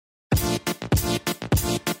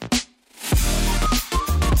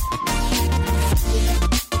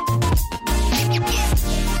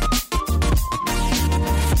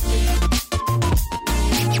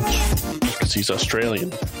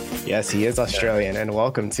Australian. Yes, he is Australian, and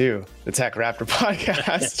welcome to the Tech Raptor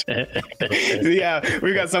podcast. Yeah,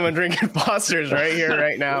 we got someone drinking Foster's right here,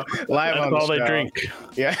 right now, live on the show. That's all they drink.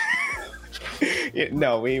 Yeah.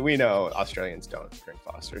 No, we know Australians don't drink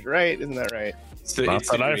Foster's, right? Isn't that right? It's the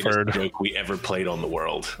greatest joke we ever played on the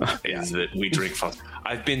world is that we drink Foster.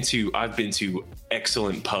 I've been to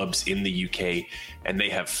excellent pubs in the UK, and they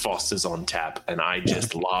have Foster's on tap, and I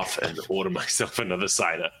just laugh and order myself another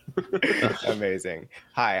cider. Amazing.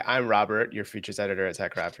 Hi, I'm Robert, your features editor at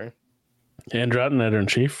Tech Raptor. And Drotten,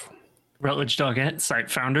 editor-in-chief. Rutledge Doggett, site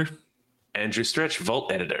founder. Andrew Stretch,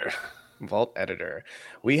 Vault editor.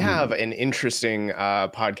 We have an interesting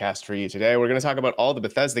podcast for you today. We're going to talk about all the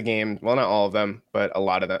Bethesda games. Well, not all of them, but a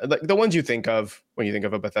lot of them. Like the ones you think of when you think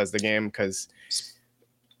of a Bethesda game, because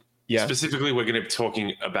specifically, we're going to be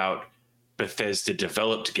talking about Bethesda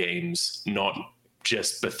developed games, not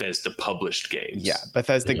just Bethesda published games. Yeah,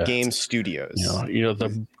 Bethesda Game Studios. You know,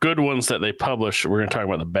 the good ones that they publish. We're going to talk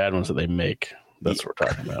about the bad ones that they make. That's what we're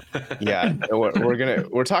talking about. Yeah,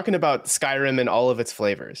 we're talking about Skyrim and all of its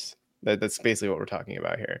flavors. That's basically what we're talking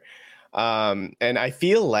about here. And I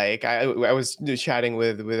feel like I was chatting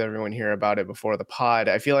with everyone here about it before the pod.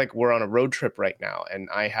 I feel like we're on a road trip right now, and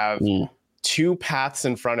I have two paths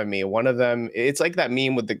in front of me. One of them, it's like that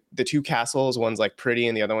meme with the two castles. One's like pretty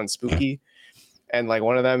and the other one's spooky. And like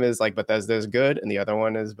one of them is like Bethesda's good and the other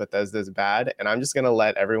one is Bethesda's bad. And I'm just going to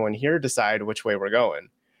let everyone here decide which way we're going.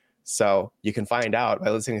 So you can find out by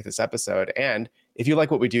listening to this episode. And if you like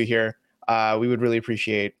what we do here, we would really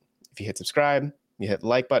appreciate if you hit subscribe, you hit the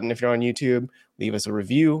like button if you're on YouTube, leave us a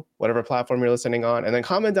review, whatever platform you're listening on, and then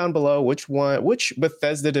comment down below which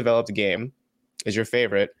Bethesda developed game is your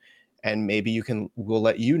favorite, and maybe we'll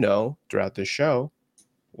let you know throughout this show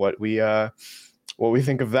what we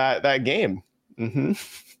think of that game.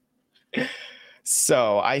 Mm-hmm.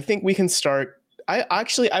 So I think we can start.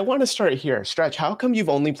 I want to start here. Stretch, how come you've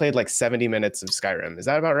only played like 70 minutes of Skyrim? Is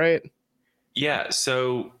that about right? Yeah.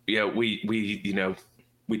 So yeah, we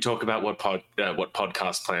talk about what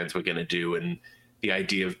podcast plans we're going to do, and the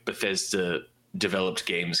idea of Bethesda developed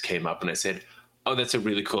games came up, and I said, oh, that's a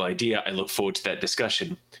really cool idea. I look forward to that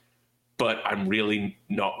discussion, but I'm really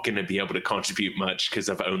not going to be able to contribute much because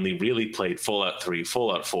I've only really played Fallout 3,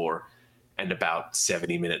 Fallout 4, and about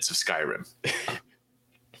 70 minutes of Skyrim.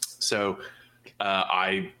 So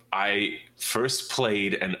I first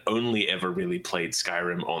played and only ever really played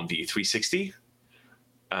Skyrim on the 360.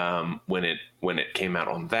 When it came out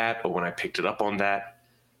on that, or when I picked it up on that,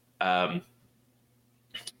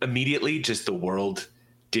 immediately just the world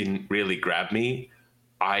didn't really grab me.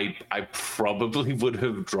 I probably would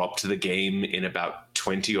have dropped the game in about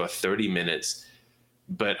 20 or 30 minutes,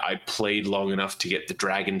 but I played long enough to get the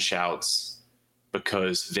dragon shouts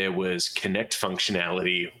because there was Connect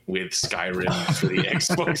functionality with Skyrim for the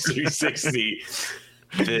Xbox 360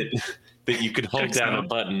 that you could hold down a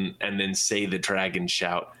button and then say the dragon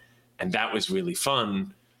shout. And that was really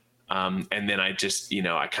fun. And then I just,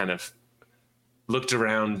 I kind of looked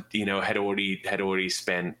around, had already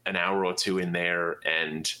spent an hour or two in there,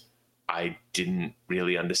 and I didn't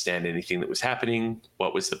really understand anything that was happening.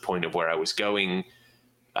 What was the point of where I was going?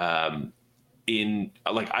 I've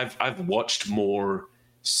watched more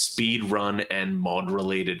speed run and mod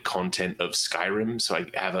related content of Skyrim, so I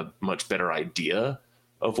have a much better idea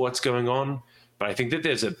of what's going on. But I think that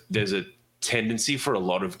there's a tendency for a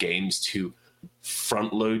lot of games to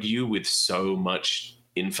front load you with so much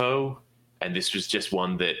info, and this was just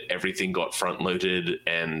one that everything got front loaded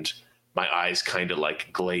and my eyes kind of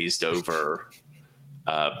like glazed over,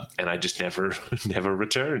 and I just never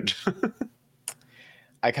returned.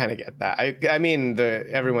 I kind of get that. I mean,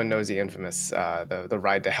 everyone knows the infamous the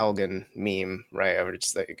Ride to Helgen meme, right? Where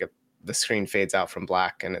it's like the screen fades out from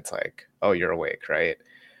black and it's like, oh, you're awake, right?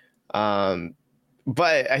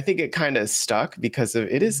 But I think it kind of stuck because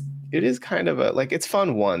it is kind of it's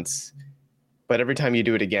fun once, but every time you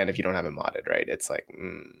do it again, if you don't have it modded, right, it's like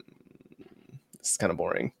it's kind of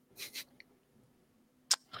boring.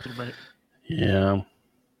 Yeah,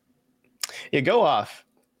 go off.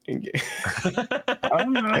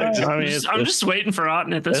 I'm just waiting for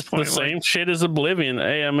Otten at this point. The same shit as Oblivion.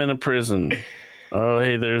 Hey, I'm in a prison. Oh,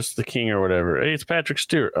 hey, there's the king or whatever. Hey, it's Patrick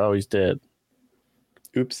Stewart. Oh, he's dead.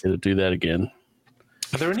 Oops. It'll do that again.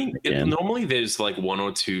 Are there any? Normally, there's like one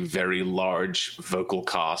or two very large vocal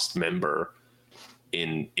cast member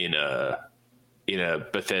in a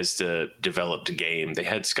Bethesda developed game. They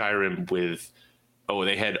had Skyrim with. Oh,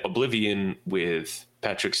 they had Oblivion with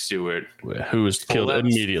Patrick Stewart, who was killed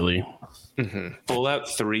immediately. Mm-hmm. Fallout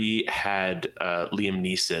 3 had Liam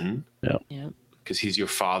Neeson. Yeah. Because he's your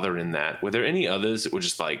father in that. Were there any others that were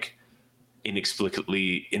just like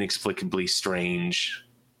inexplicably strange,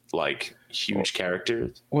 like huge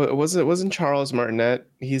characters. Wasn't Charles Martinet?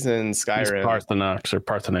 He's in Skyrim. He's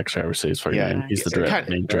Parthenex, however say his fucking Yeah, name. He's the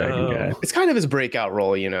main Oh. dragon guy. It's kind of his breakout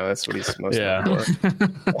role, you know. That's what he's most known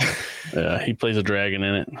for. Yeah, he plays a dragon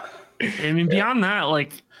in it. I mean, beyond that,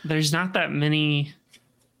 like, there's not that many.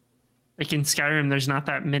 Like in Skyrim, there's not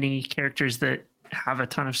that many characters that have a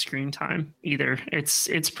ton of screen time either.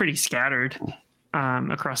 It's pretty scattered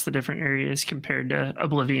across the different areas compared to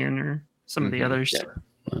Oblivion or some of the others.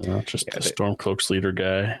 Just the Stormcloak's leader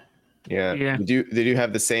guy. Yeah. They do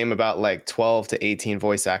have the same about like 12 to 18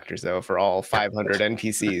 voice actors though for all 500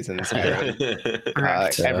 NPCs in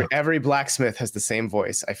Skyrim. Every blacksmith has the same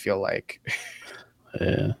voice, I feel like.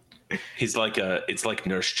 Yeah. He's like it's like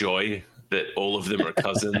Nurse Joy, that all of them are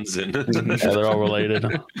cousins and they're all related.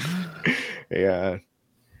 Yeah.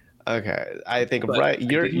 Okay. I think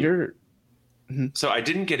you're So I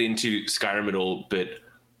didn't get into Skyrim at all, but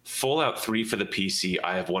Fallout 3 for the PC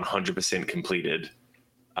I have 100% completed.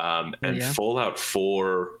 And Fallout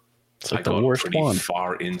 4 I got pretty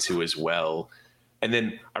far into as well. And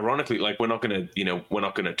then ironically, like we're not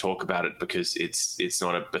gonna talk about it because it's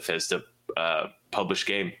not a Bethesda published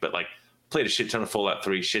game, but like played a shit ton of Fallout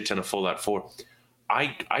 3, shit ton of Fallout 4.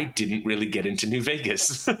 I didn't really get into New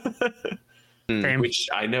Vegas. Which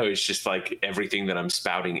I know is just like everything that I'm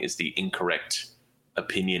spouting is the incorrect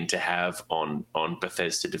opinion to have on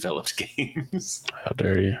Bethesda developed games. How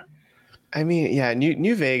dare you? I mean, yeah,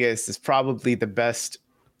 New Vegas is probably the best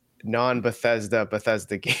non-Bethesda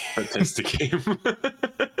game. Bethesda game.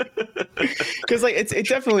 Because like it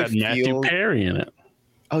definitely feels Matthew Perry in it.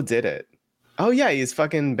 Oh, did it? Oh yeah, he's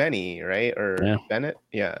fucking Benny, right? Or Bennett?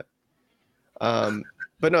 Yeah.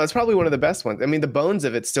 But no, it's probably one of the best ones. I mean, the bones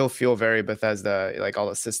of it still feel very Bethesda, like all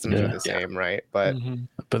the systems are the same, right? But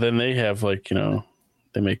but then they have like,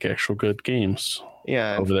 they make actual good games.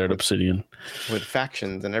 Yeah. Over there at Obsidian. With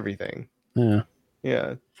factions and everything. Yeah.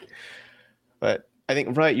 Yeah. But I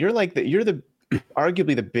think you're the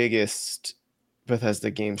arguably the biggest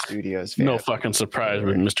Bethesda Game Studios fan. No fucking surprise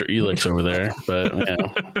with Mr. Elix over there, but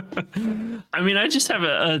yeah. I mean, I just have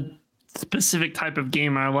a specific type of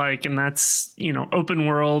game I like, and that's open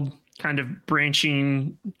world, kind of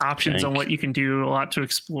branching options on what you can do, a lot to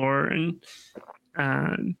explore, and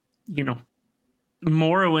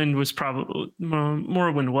Morrowind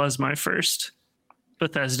was my first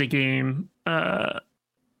Bethesda game on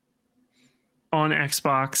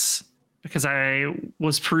Xbox, because I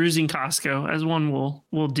was perusing Costco, as one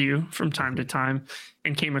will do from time to time,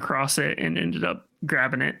 and came across it and ended up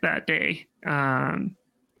grabbing it that day.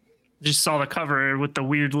 Just saw the cover with the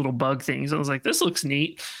weird little bug things. I was like, this looks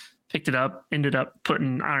neat. Picked it up, ended up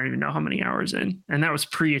putting, I don't even know how many hours in. And that was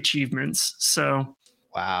pre-achievements. So.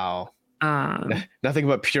 Wow. Nothing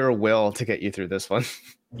but pure will to get you through this one.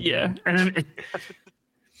 Yeah. And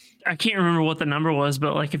I can't remember what the number was,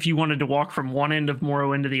 but like if you wanted to walk from one end of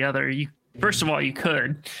Morrowind to the other, first of all, you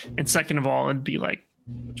could. And second of all, it'd be like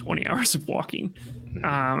 20 hours of walking.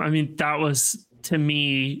 I mean, that was, to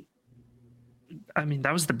me,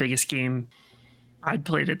 that was the biggest game I'd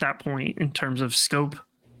played at that point in terms of scope.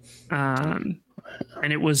 And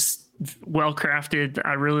it was well crafted.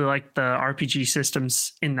 I really liked the RPG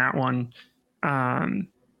systems in that one.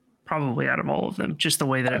 Probably out of all of them, just the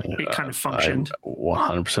way that it kind of functioned. I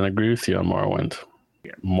 100% agree with you on Morrowind.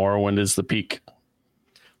 Yeah. Morrowind is the peak.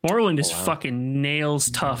 Morrowind is fucking nails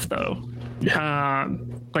tough though. Yeah.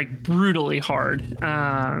 Like brutally hard.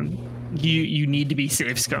 You need to be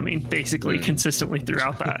safe scumming basically consistently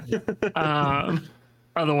throughout that.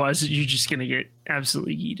 Otherwise you're just going to get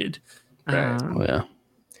absolutely yeeted. Yeah.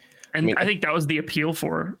 And I think that was the appeal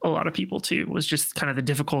for a lot of people too, was just kind of the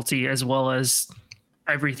difficulty as well as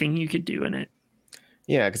everything you could do in it.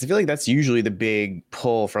 Yeah, because I feel like that's usually the big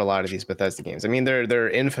pull for a lot of these Bethesda games. I mean, they're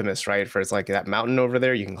infamous, right? For it's like that mountain over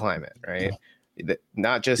there, you can climb it, right? Yeah.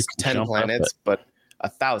 Not just 10 planets, but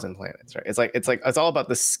 1,000 planets, right? It's all about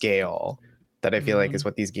the scale that I feel like is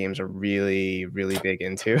what these games are really, really big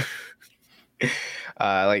into.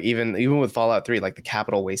 Like even with Fallout 3, like the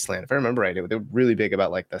Capital Wasteland, if I remember right, they're really big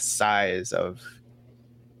about like the size of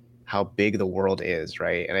how big the world is,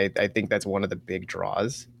 right? And I think that's one of the big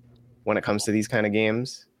draws when it comes to these kind of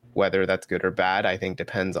games. Whether that's good or bad, I think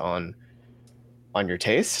depends on your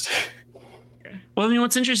taste. Well, I mean,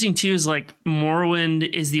 what's interesting too is like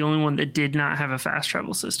Morrowind is the only one that did not have a fast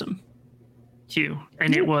travel system too,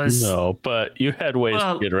 and it was but you had ways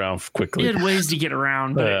to get around quickly. You had ways to get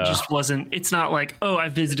around, but it just wasn't. It's not like, oh, I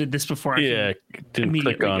visited this before. I didn't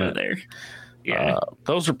click on it there. Yeah,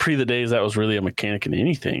 those were the days that was really a mechanic in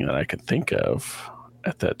anything that I could think of.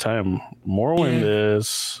 at that time.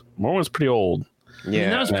 Morrowind's pretty old. I mean,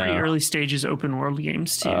 that was pretty Yeah. early stages open world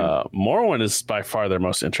games too. Morrowind is by far their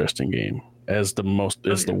most interesting game.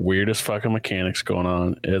 The weirdest fucking mechanics going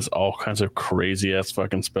on. It has all kinds of crazy ass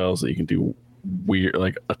fucking spells that you can do. Weird,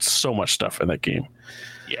 like so much stuff in that game.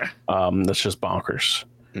 Yeah. That's just bonkers.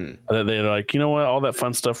 They're like, you know what? All that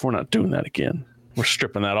fun stuff, we're not doing that again. We're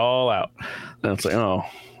stripping that all out. And it's like, oh,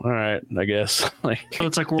 all right, I guess. Like, so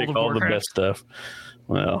it's like World of all Warcraft. the best stuff.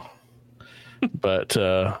 Well, but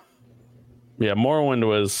yeah, Morrowind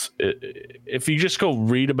was. If you just go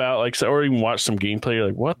read about or even watch some gameplay, you're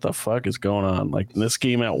like, what the fuck is going on? Like this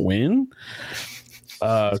game out win?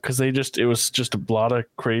 Because it was just a lot of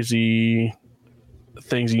crazy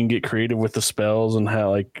things you can get creative with the spells and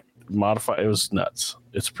how like modify. It was nuts.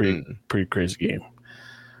 It's pretty crazy game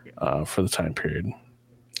for the time period.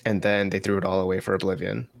 And then they threw it all away for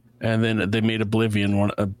Oblivion. And then they made Oblivion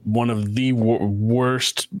one of the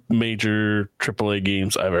worst major AAA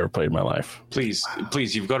games I've ever played in my life. Please,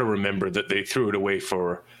 you've got to remember that they threw it away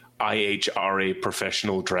for IHRA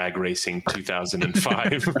Professional Drag Racing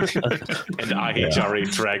 2005 and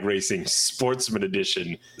IHRA Drag Racing Sportsman Edition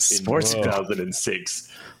in 2006.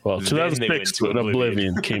 Well, 2006 when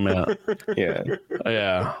Oblivion came out.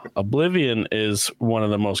 Yeah. Oblivion is one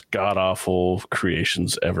of the most god-awful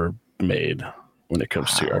creations ever made when it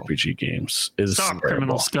comes to RPG games. Stop,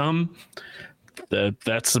 criminal scum.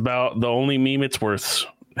 That's about the only meme it's worth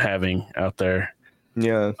having out there.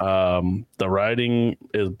 Yeah. The writing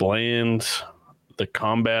is bland. The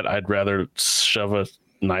combat, I'd rather shove a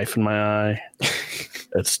knife in my eye.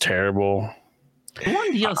 It's terrible. The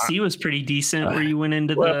one DLC was pretty decent where you went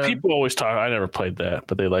into people always talk. I never played that,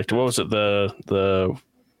 but they liked it. What was it?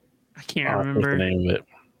 I can't remember the name of it.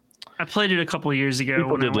 I played it a couple of years ago.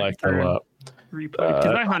 People did like that a lot. Because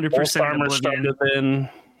I 100% started then.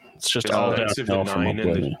 It's just all downhill from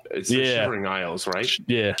Oblivion. It's the Shivering Isles, right?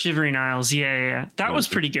 Yeah. Shivering Isles. Yeah. That was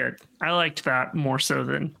pretty good. I liked that more so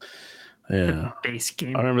than the base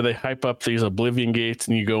game. I remember they hype up these Oblivion gates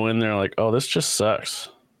and you go in there like, oh, this just sucks.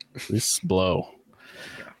 These blow.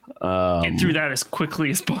 Get through that as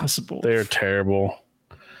quickly as possible. They're terrible.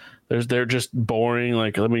 They're just boring.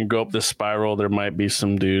 Like, let me go up this spiral. There might be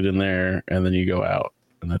some dude in there, and then you go out,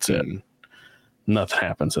 and that's it. Nothing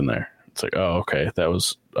happens in there. It's like, oh, okay.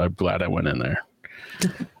 I'm glad I went in there.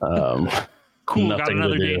 Cool. Got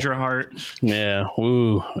another Daedra heart. Yeah.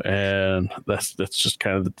 Woo. And that's just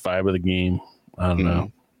kind of the vibe of the game. I don't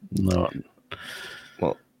know. No.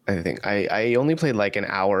 Well, I think I only played like an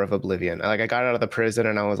hour of Oblivion. Like I got out of the prison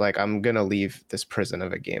and I was like, I'm gonna leave this prison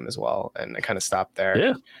of a game as well, and I kind of stopped there.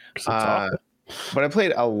 Yeah. But I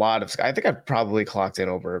played a lot of. I think I probably clocked in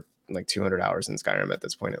over like 200 hours in Skyrim at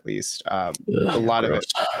this point, at least. A lot of it.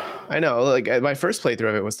 I know. Like my first playthrough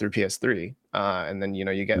of it was through PS3, and then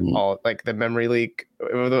you get all like the memory leak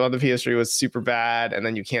on the PS3 was super bad, and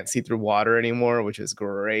then you can't see through water anymore, which is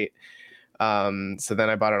great. So then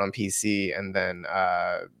I bought it on PC, and then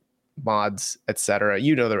mods, etc.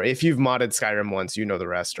 If you've modded Skyrim once, you know the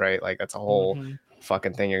rest, right? Like that's a whole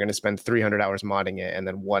fucking thing. You're gonna spend 300 hours modding it and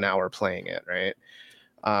then 1 hour playing it, right?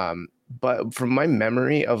 But from my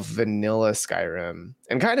memory of vanilla Skyrim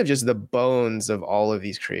and kind of just the bones of all of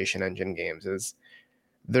these creation engine games is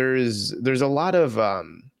there's a lot of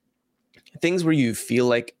things where you feel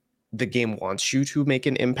like the game wants you to make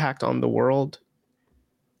an impact on the world.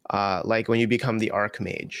 Like when you become the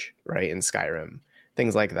Archmage, right, in Skyrim,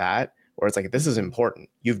 things like that, where it's like, this is important.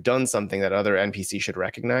 You've done something that other NPCs should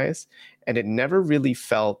recognize. And it never really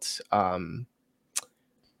felt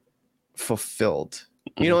fulfilled.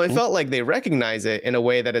 It felt like they recognize it in a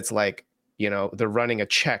way that it's like, they're running a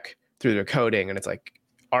check through their coding and it's like,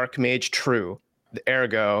 Archmage, true.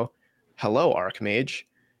 Ergo, hello, Archmage.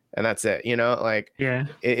 And that's it, it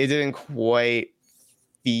didn't quite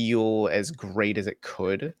feel as great as it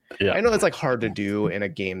could. I know it's like hard to do in a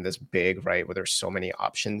game this big, right, where there's so many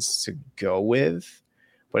options to go with,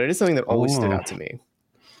 but it is something that always stood out to me.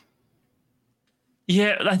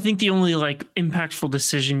 I think the only like impactful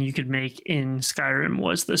decision you could make in Skyrim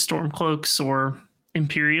was the Stormcloaks or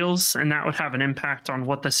Imperials, and that would have an impact on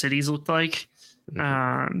what the cities looked like.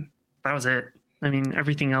 That was it. I mean,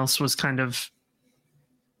 everything else was kind of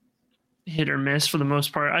hit or miss for the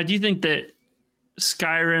most part. I do think that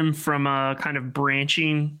Skyrim, from a kind of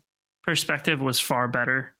branching perspective, was far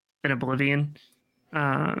better than Oblivion.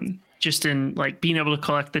 Just in like being able to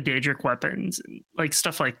collect the Daedric weapons and like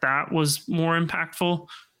stuff like that was more impactful,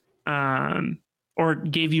 or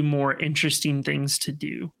gave you more interesting things to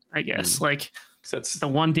do, I guess. Like the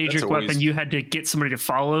one Daedric weapon, you had to get somebody to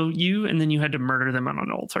follow you and then you had to murder them on an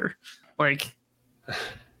altar. Like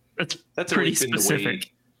That's pretty always been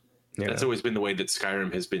specific. the way. That's always been the way that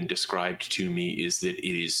Skyrim has been described to me, is that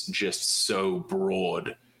it is just so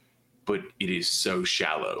broad, but it is so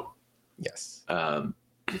shallow. Yes.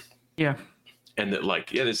 Yeah. And that,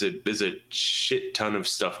 like, yeah, there's a shit ton of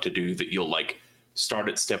stuff to do that you'll like start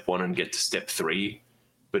at step 1 and get to step 3.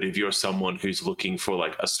 But if you're someone who's looking for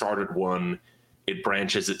like a start at 1, it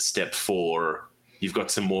branches at step 4, you've got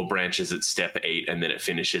some more branches at step 8, and then it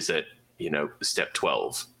finishes at, step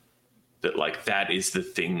 12. That, like, that is the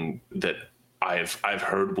thing that I've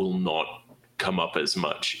heard will not come up as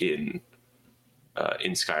much in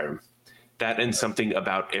Skyrim. That, and something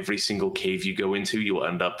about every single cave you go into, you'll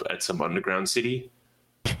end up at some underground city.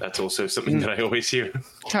 That's also something that I always hear.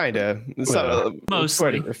 Kinda.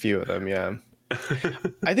 Mostly. Quite a few of them, yeah.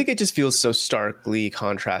 I think it just feels so starkly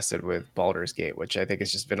contrasted with Baldur's Gate, which I think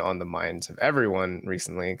has just been on the minds of everyone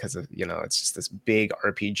recently because of, it's just this big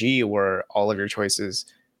RPG where all of your choices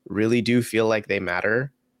really do feel like they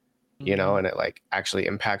matter, and it like actually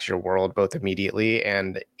impacts your world both immediately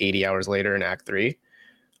and 80 hours later in Act 3.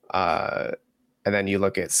 And then you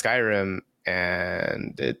look at Skyrim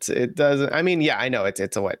and it doesn't, I mean, yeah, I know it's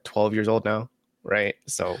a 12 years old now, right?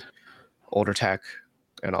 So older tech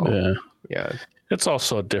and all. Yeah. It's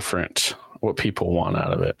also different what people want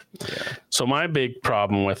out of it. Yeah. So my big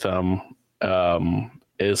problem with them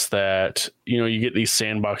is that, you get these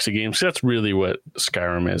sandboxy games. That's really what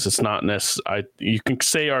Skyrim is. It's not necessarily, you can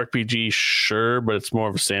say RPG, sure, but it's more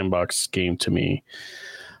of a sandbox game to me.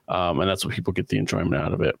 And that's what people get the enjoyment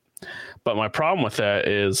out of it. But my problem with that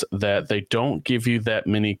is that they don't give you that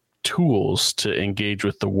many tools to engage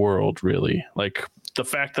with the world, really. Like the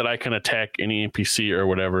fact that I can attack any NPC or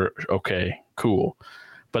whatever, okay, cool.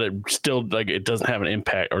 But it still, like, it doesn't have an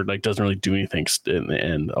impact, or like doesn't really do anything in the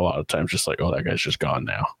end. A lot of times, just like, oh, that guy's just gone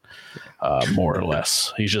now, more or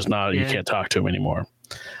less. He's just not. You can't talk to him anymore.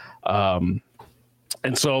 And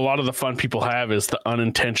so a lot of the fun people have is the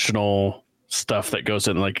unintentional stuff that goes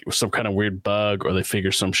in, like some kind of weird bug, or they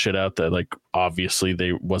figure some shit out that like obviously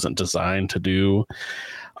they wasn't designed to do.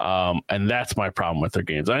 And that's my problem with their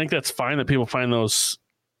games. I think that's fine that people find those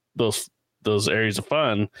areas of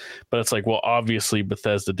fun, but it's like, well, obviously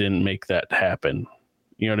Bethesda didn't make that happen.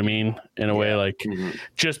 You know what I mean? In a way, like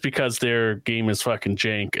just because their game is fucking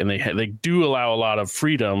jank, and they do allow a lot of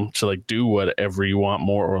freedom to like do whatever you want,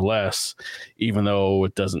 more or less, even though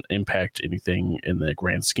it doesn't impact anything in the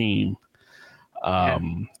grand scheme.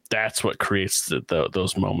 That's what creates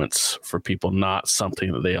those moments for people, not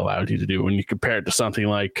something that they allowed you to do. When you compare it to something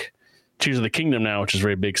like Tears of the Kingdom now, which is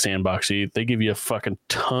very big sandboxy, they give you a fucking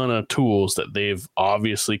ton of tools that they've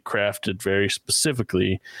obviously crafted very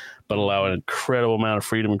specifically, but allow an incredible amount of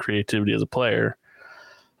freedom and creativity as a player.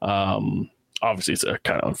 Obviously it's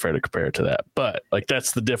kind of unfair to compare it to that, but like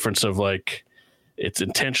that's the difference of like it's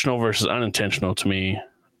intentional versus unintentional to me.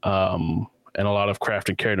 And a lot of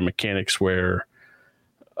crafting character mechanics where,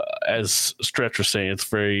 as Stretch was saying, it's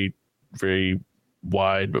very, very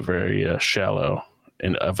wide, but very shallow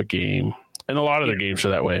of a game. And a lot of their games are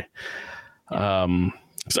that way.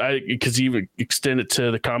 Because you extend it to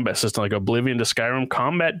the combat system, like Oblivion to Skyrim,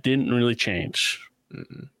 combat didn't really change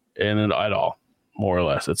and at all, more or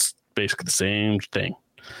less. It's basically the same thing.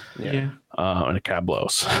 And it kind of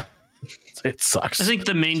blows. It sucks. I think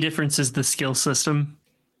the main difference is the skill system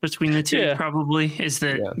between the two, probably, is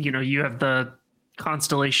that, you have the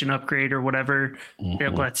constellation upgrade or whatever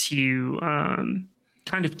that lets you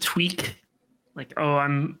kind of tweak, like, oh,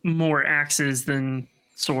 I'm more axes than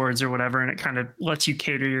swords or whatever, and it kind of lets you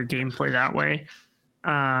cater your gameplay that way.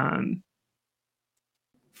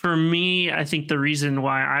 For me, I think the reason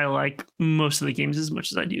why I like most of the games as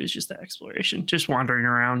much as I do is just the exploration, just wandering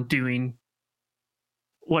around doing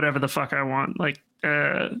whatever the fuck I want. Like,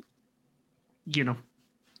 I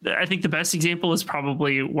think the best example is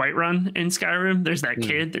probably Whiterun in Skyrim. There's that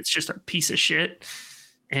kid that's just a piece of shit,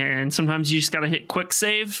 and sometimes you just got to hit quick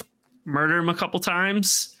save, murder him a couple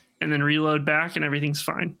times, and then reload back, and everything's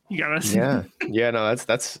fine. You gotta. No,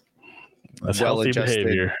 that's healthy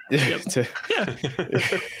behavior.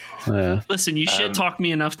 Listen, you shit talk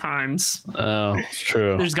me enough times. Oh, it's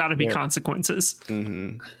true. There's got to be consequences.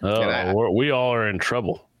 Oh, we all are in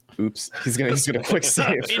trouble. Oops, he's gonna quick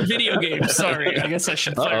save in video games. Sorry, I guess I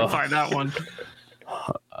should clarify that one.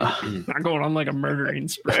 Not going on like a murdering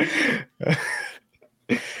spree.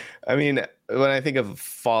 I mean, when I think of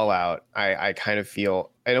Fallout, I kind of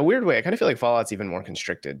feel, in a weird way, I kind of feel like Fallout's even more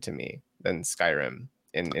constricted to me than Skyrim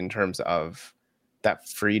in terms of that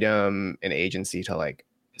freedom and agency to like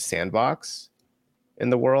sandbox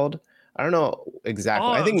in the world. I don't know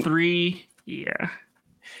exactly. I think 3, yeah.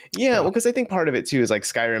 Yeah, well, because I think part of it too is like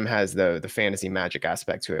Skyrim has the fantasy magic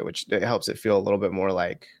aspect to it, which it helps it feel a little bit more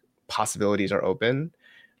like possibilities are open.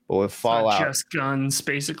 But with It's not Fallout, just guns,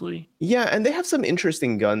 basically. yeah, and they have some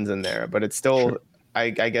interesting guns in there, but it's still, I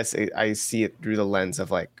guess I see it through the lens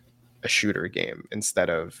of like a shooter game instead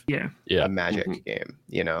of Yeah, a magic game,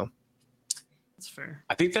 you know? that's fair.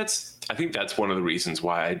 I think that's one of the reasons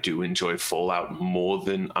why I do enjoy Fallout more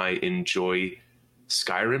than I enjoy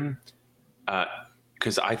Skyrim.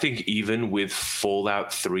 Because I think even with Fallout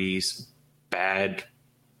 3's bad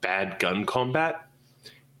gun combat,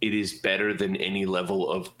 it is better than any level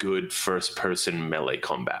of good first-person melee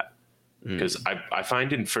combat. Because I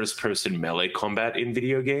find in first-person melee combat in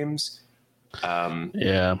video games,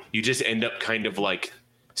 you just end up kind of like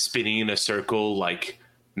spinning in a circle, like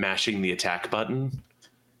mashing the attack button,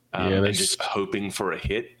 and just hoping for a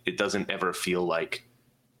hit. It doesn't ever feel like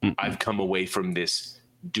I've come away from this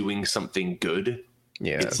doing something good.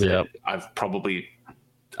 Yeah. It's probably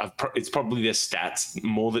the stats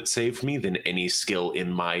more that saved me than any skill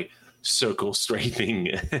in my circle strafing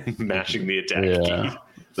and mashing the attack key.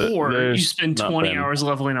 Or you spend 20 hours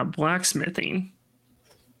leveling up blacksmithing.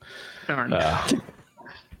 Done.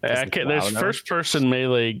 There's first-person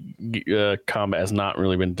melee combat has not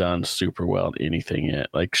really been done super well to anything yet.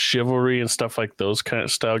 Like Chivalry and stuff like those kind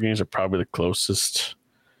of style games are probably the closest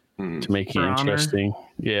to making it interesting.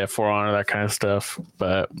 Yeah, For Honor, that kind of stuff.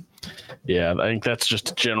 But yeah, I think that's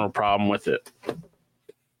just a general problem with it.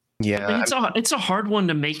 Yeah, it's a hard one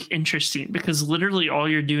to make interesting because literally all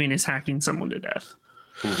you're doing is hacking someone to death.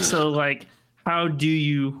 So like, how do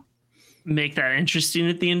you make that interesting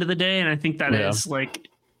at the end of the day? And I think that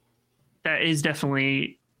is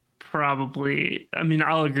definitely probably, I mean,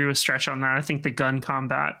 I'll agree with Stretch on that. I think the gun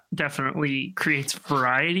combat definitely creates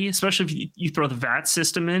variety, especially if you throw the VAT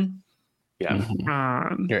system in. Yeah.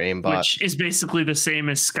 Your aimbot, which is basically the same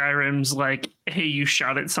as Skyrim's like, hey, you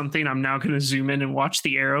shot at something, I'm now going to zoom in and watch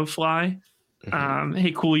the arrow fly.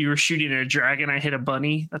 Hey, cool, you were shooting at a dragon, I hit a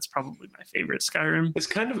bunny. That's probably my favorite Skyrim. It's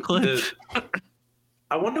kind of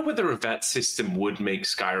I wonder whether a VAT system would make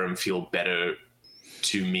Skyrim feel better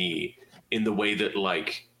to me in the way that,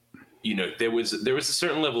 like, you know, there was a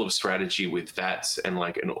certain level of strategy with VATs, and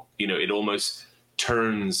like, it almost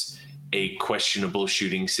turns a questionable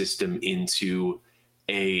shooting system into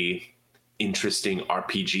a interesting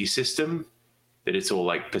RPG system, that it's all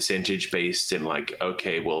like percentage based and like,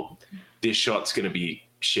 okay, well, this shot's going to be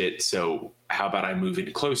shit, so how about I move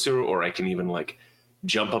in closer, or I can even like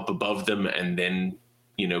jump up above them and then,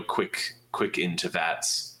 you know, quick into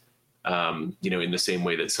VATs, in the same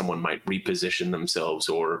way that someone might reposition themselves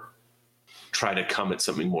or try to come at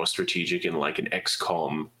something more strategic in like an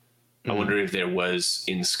XCOM. I wonder if there was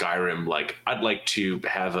in Skyrim, like, I'd like to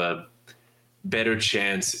have a better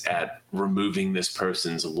chance at removing this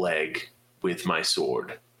person's leg with my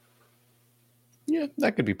sword. Yeah,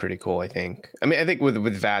 that could be pretty cool, I think. I mean, I think with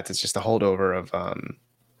VATs, it's just a holdover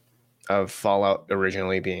of Fallout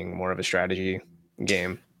originally being more of a strategy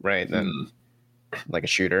game, right? Than like a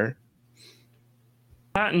shooter.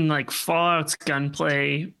 That and like Fallout's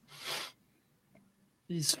gunplay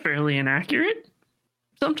is fairly inaccurate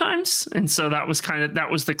sometimes, and so that was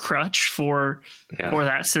the crutch for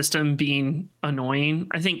that system being annoying.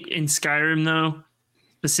 I think in Skyrim though,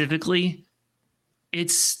 specifically,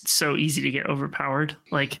 it's so easy to get overpowered.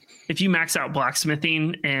 Like if you max out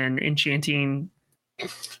blacksmithing and enchanting,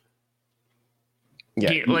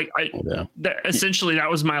 essentially that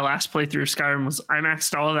was my last playthrough of Skyrim. Was I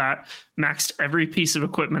maxed all of that, maxed every piece of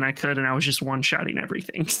equipment I could, and I was just one-shotting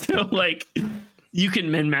everything. So like, you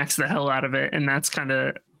can min-max the hell out of it, and that's kind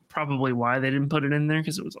of probably why they didn't put it in there,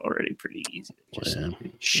 because it was already pretty easy to just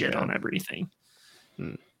shit on everything.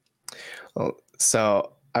 Well,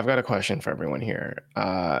 so I've got a question for everyone here.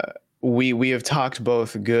 We have talked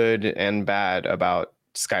both good and bad about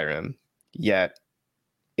Skyrim, yet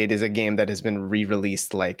it is a game that has been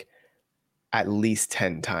re-released like at least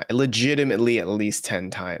 10 times, legitimately at least 10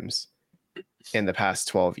 times in the past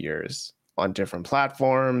 12 years on different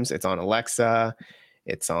platforms. It's on Alexa,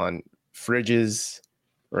 it's on fridges,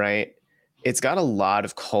 right? It's got a lot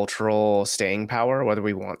of cultural staying power, whether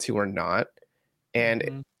we want to or not.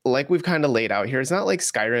 And like we've kind of laid out here, it's not like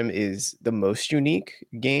Skyrim is the most unique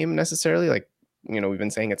game necessarily. Like, we've been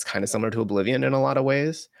saying it's kind of similar to Oblivion in a lot of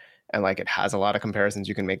ways. And like it has a lot of comparisons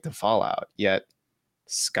you can make to Fallout. Yet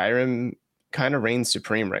Skyrim kind of reigns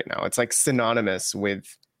supreme right now. It's like synonymous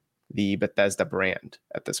with the Bethesda brand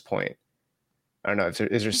at this point. I don't know.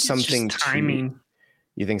 Is there something timing?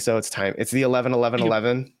 You think so? It's time. It's the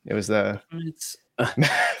 11-11-11. It was the. It's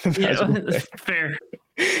fair.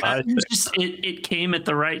 It came at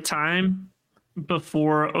the right time,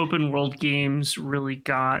 before open world games really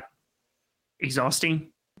got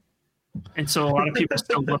exhausting. And so a lot of people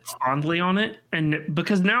still look fondly on it. And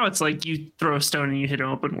because now it's like you throw a stone and you hit an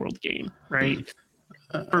open world game, right?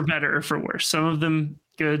 For better or for worse. Some of them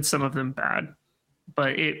good, some of them bad.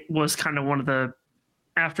 But it was kind of one of the,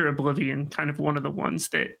 after Oblivion, kind of one of the ones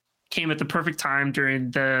that came at the perfect time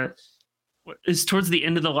during is towards the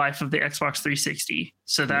end of the life of the Xbox 360.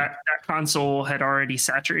 So that console had already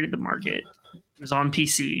saturated the market. It was on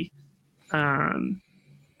PC.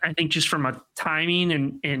 I think just from a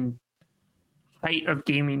timing and height of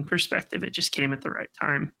gaming perspective, it just came at the right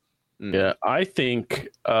time. Yeah, I think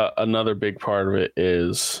another big part of it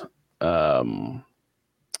is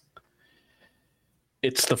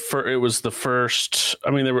it was the first. I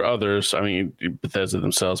mean, there were others. I mean, Bethesda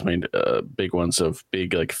themselves made big ones of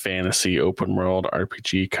big like fantasy open world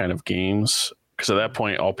RPG kind of games. Because at that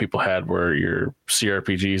point, all people had were your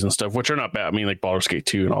CRPGs and stuff, which are not bad. I mean, like Baldur's Gate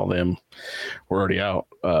 2 and all them were already out,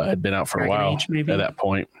 had been out for Dragon a while Age, maybe? at that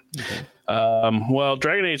point. Well,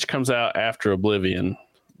 Dragon Age comes out after Oblivion.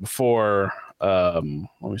 Before, let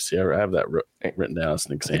me see. I have that written down as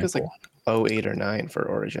an example. I think it was like 08 or 09 for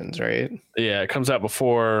Origins, right? Yeah, it comes out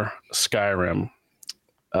before Skyrim.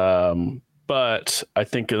 But I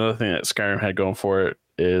think another thing that Skyrim had going for it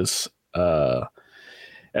is,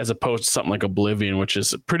 as opposed to something like Oblivion, which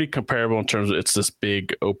is pretty comparable in terms of it's this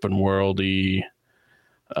big open worldy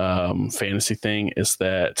fantasy thing, is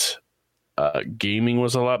that gaming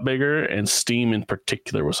was a lot bigger, and Steam in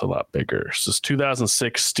particular was a lot bigger. So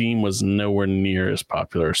 2006, Steam was nowhere near as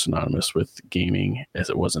popular or synonymous with gaming as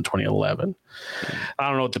it was in 2011. I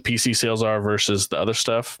don't know what the PC sales are versus the other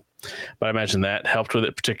stuff, but I imagine that helped with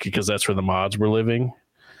it, particularly because that's where the mods were living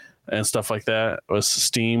and stuff like that, was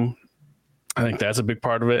Steam. I think that's a big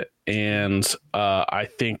part of it. And I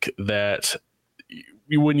think that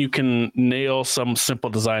when you can nail some simple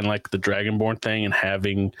design like the Dragonborn thing and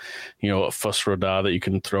having, a Fuss Roda that you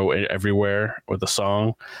can throw everywhere with a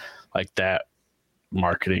song, like that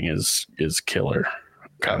marketing is killer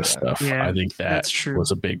kind of stuff. Yeah, I think that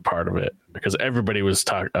was a big part of it because everybody was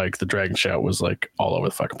talking, like the Dragon Shout was like all over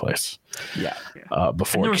the fucking place. Yeah.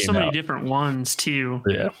 Before and there were it came so many out. different ones too.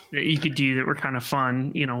 Yeah. That you could do that were kind of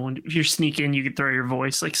fun. If you're sneaking, you could throw your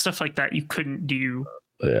voice, like stuff like that. You couldn't do.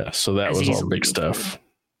 Yeah. So that was all big before. stuff.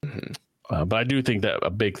 Mm-hmm. But I do think that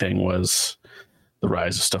a big thing was the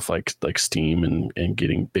rise of stuff like Steam and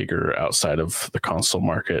getting bigger outside of the console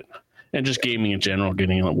market and just gaming in general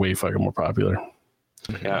getting way fucking more popular.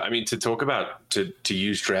 Yeah, I mean, to talk about to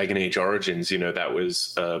use Dragon Age Origins, that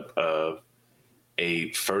was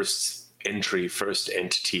a first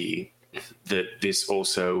entity that this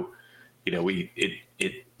also,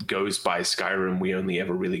 it goes by Skyrim. We only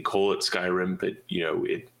ever really call it Skyrim, but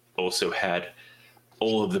it also had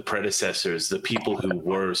all of the predecessors, the people who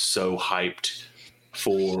were so hyped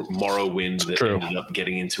for Morrowind that ended up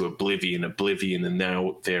getting into Oblivion, and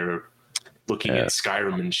now they're looking at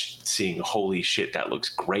Skyrim and seeing, holy shit, that looks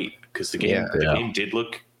great, because the game did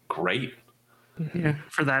look great. Yeah,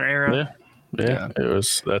 for that era. Yeah. It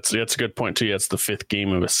was. That's a good point too. Yeah, it's the fifth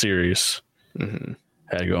game of a series.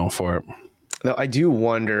 Had going for it. Though I do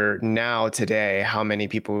wonder now today how many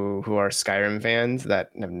people who are Skyrim fans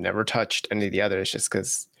that have never touched any of the others, just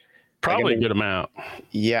because probably a good amount.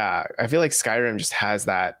 Yeah, I feel like Skyrim just has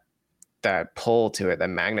that pull to it, that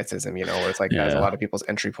magnetism, where it's like has a lot of people's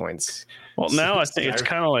entry points. Well, now I think it's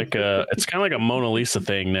kind of like a Mona Lisa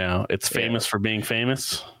thing. Now it's famous for being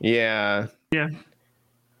famous. Yeah.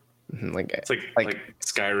 It's like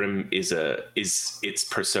Skyrim is it's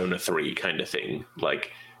Persona 3 kind of thing.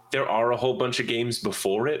 Like there are a whole bunch of games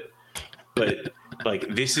before it, but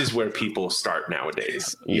like this is where people start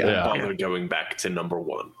nowadays. Bother going back to number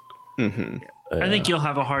one. I think you'll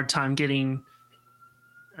have a hard time getting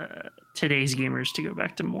today's gamers to go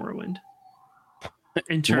back to Morrowind.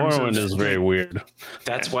 Morrowind is very weird.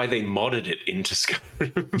 That's why they modded it into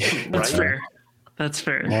Skyrim. That's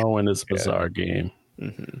fair. Morrowind is a bizarre game.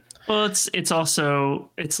 Well, it's also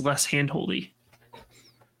less handholdy.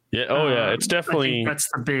 Yeah. Oh yeah. It's definitely that's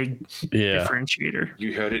the big differentiator.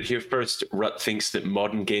 You heard it here first. Rut thinks that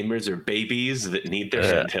modern gamers are babies that need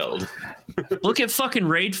their handheld. Look at fucking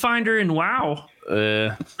Raid Finder and WoW.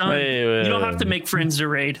 You don't have to make friends to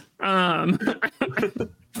raid. I'm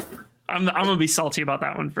gonna be salty about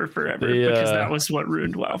that one for forever because that was what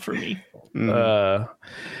ruined WoW for me. Now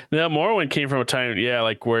Morrowind came from a time,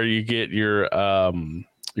 like where you get your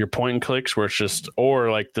your point and clicks where it's just, or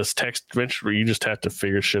like this text adventure where you just have to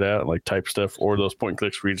figure shit out, like type stuff, or those point and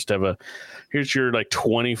clicks where you just have here's your like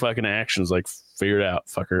 20 fucking actions, like figure it out,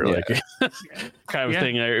 fucker. Yeah. Like kind of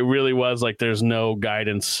thing. It really was like there's no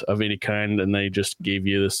guidance of any kind, and they just gave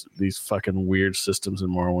you these fucking weird systems in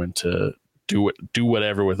Morrowind to do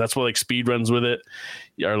whatever with. That's why like speed runs with it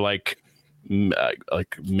are like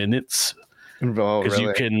minutes. Because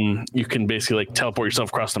you can basically like teleport yourself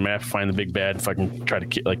across the map, find the big bad, fucking try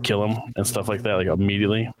to kill him and stuff like that, like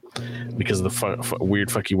immediately, because of the weird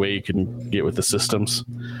fucky way you can get with the systems.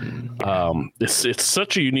 It's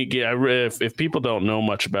such a unique game. If people don't know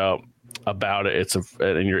much about it,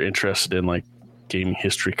 and you're interested in like gaming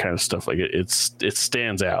history kind of stuff, like it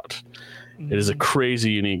stands out. It is a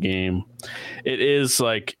crazy unique game. It is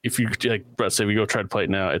like if you like Brett said, if you go try to play it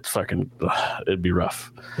now, it's fucking it'd be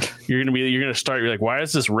rough. You're gonna start. You're like, why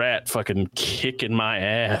is this rat fucking kicking my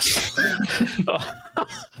ass?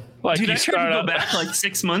 Like, dude, I tried to go back like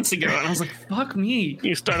 6 months ago, and I was like, "Fuck me!"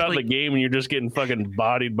 You start out like, the game, and you're just getting fucking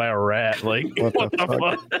bodied by a rat. Like, what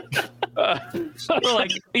the fuck? Well,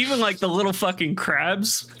 like even like the little fucking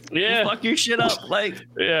crabs, will fuck your shit up. Like,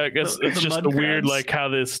 yeah, I guess it's just the weird, like how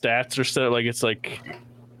the stats are set. Like, it's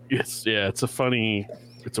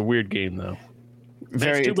a weird game though.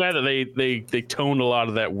 It's too bad that they toned a lot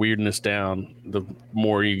of that weirdness down. The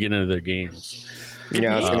more you get into their games.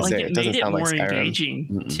 Yeah, I was gonna say, it made it more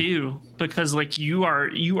engaging too, because like you are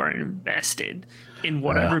invested in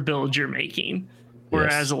whatever build you're making.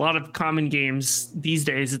 Whereas a lot of common games these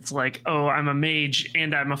days, it's like, oh, I'm a mage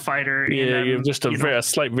and I'm a fighter. Yeah, and you have just a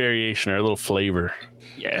slight variation or a little flavor.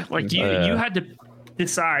 Yeah, like you had to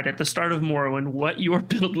decide at the start of Morrowind what your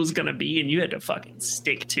build was going to be, and you had to fucking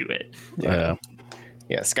stick to it. Yeah,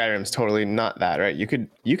 Skyrim's totally not that, right? You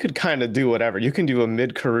could kind of do whatever. You can do a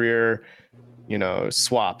mid-career,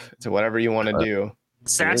 swap to whatever you want to do.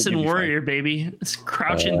 Assassin warrior, baby. It's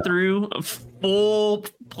crouching through a full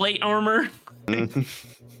plate armor. I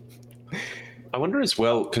wonder as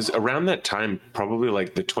well, because around that time, probably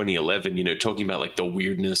like the 2011, talking about like the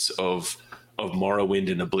weirdness of Morrowind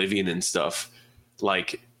and Oblivion and stuff,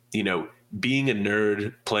 like, being a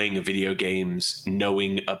nerd, playing video games,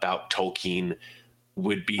 knowing about Tolkien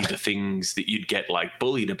would be the things that you'd get like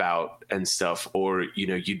bullied about and stuff, or,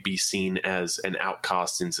 you'd be seen as an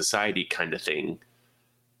outcast in society kind of thing.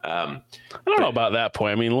 I don't know about that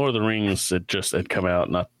point. I mean, Lord of the Rings had come out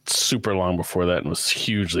not super long before that and was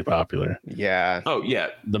hugely popular. Yeah. Oh yeah,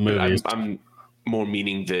 the movies. I'm more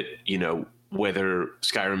meaning that whether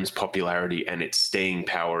Skyrim's popularity and its staying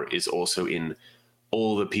power is also in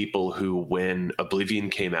all the people who, when Oblivion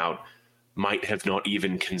came out, might have not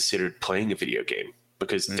even considered playing a video game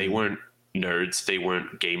because they weren't nerds, they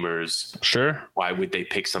weren't gamers. Sure. Why would they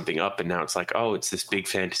pick something up? And now it's like, oh, it's this big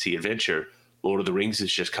fantasy adventure. Lord of the Rings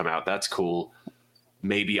has just come out. That's cool.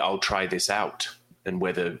 Maybe I'll try this out. And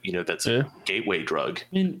whether, that's a gateway drug.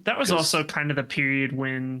 I mean, that was also kind of the period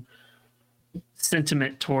when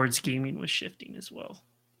sentiment towards gaming was shifting as well.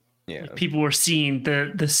 Yeah. Like people were seeing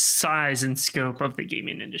the size and scope of the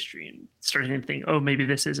gaming industry and starting to think, oh, maybe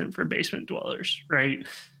this isn't for basement dwellers, right?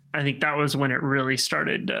 I think that was when it really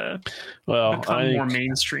started to become more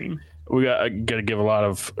mainstream. I got to give a lot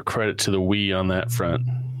of credit to the Wii on that front.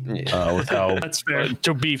 With how that's fair.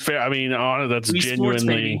 To be fair, I mean, that's Wii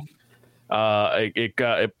genuinely. It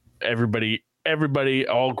got everybody,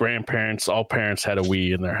 all grandparents, all parents had a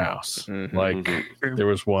Wii in their house. Mm-hmm. Like there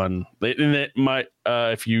was one. And it might,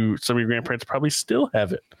 if some of your grandparents probably still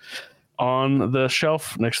have it on the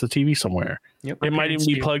shelf next to the TV somewhere. Yep. It might even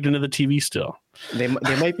be plugged into the TV still. They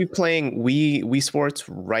might be playing Wii Sports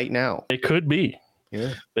right now. It could be.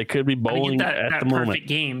 Yeah, they could be bowling at the moment. Perfect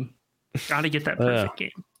game. Got to get that perfect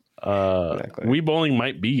game. Exactly. Wii bowling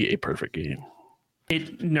might be a perfect game.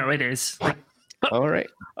 It is. All right.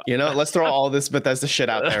 Let's throw all this Bethesda shit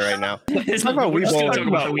out there right now. Let's talk about Wii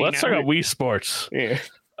bowling. Let's talk about Wii Sports. Yeah.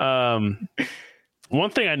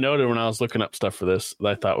 One thing I noted when I was looking up stuff for this that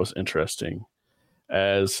I thought was interesting,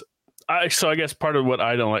 I guess part of what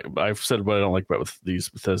I don't like, I've said what I don't like about with these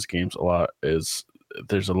Bethesda games a lot is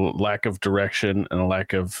there's a lack of direction and a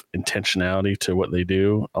lack of intentionality to what they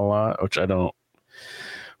do a lot, which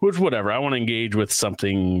whatever. I want to engage with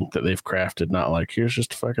something that they've crafted, not like here's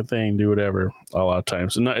just a fucking thing, do whatever. A lot of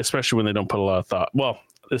times, and not, especially when they don't put a lot of thought. Well,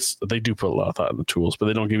 they do put a lot of thought in the tools, but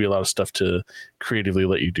they don't give you a lot of stuff to creatively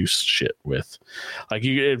let you do shit with. Like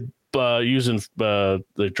using the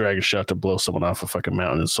dragon shot to blow someone off a fucking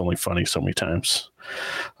mountain is only funny so many times.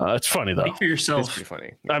 It's funny though. Think for yourself. It's pretty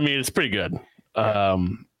funny. I mean, it's pretty good.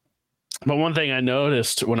 But one thing I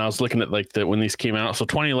noticed when I was looking at like when these came out, so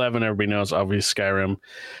 2011, everybody knows obviously Skyrim.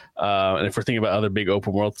 And if we're thinking about other big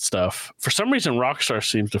open world stuff, for some reason Rockstar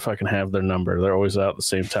seems to fucking have their number. They're always out at the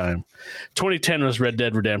same time. 2010 was Red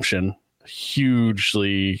Dead Redemption,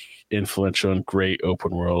 hugely influential and great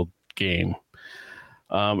open world game.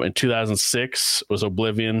 In 2006 was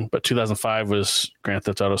Oblivion, but 2005 was Grand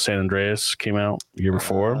Theft Auto San Andreas came out the year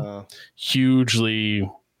before. Hugely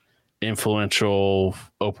influential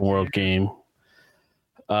open world game.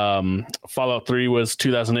 Fallout 3 was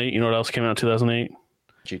 2008. You know what else came out in 2008?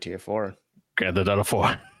 GTA 4. Grand Theft Auto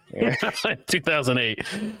 4. Yeah. 2008.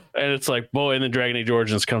 And it's like, boy, and then Dragon Age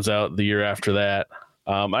Origins comes out the year after that.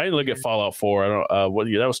 I didn't look at Fallout 4. I don't what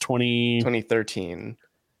year that was 2013.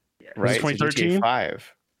 Right? 2013? So GTA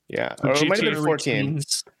 5. Yeah. Or it might have been 14.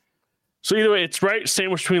 So either way, it's right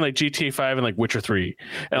sandwiched between like GTA 5 and like Witcher 3.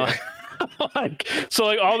 And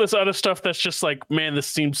so all this other stuff that's just like, man, this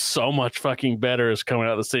seems so much fucking better is coming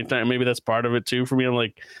out at the same time. Maybe that's part of it too for me. I'm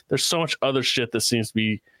like, there's so much other shit that seems to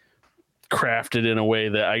be crafted in a way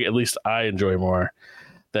that at least I enjoy more.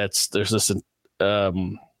 There's this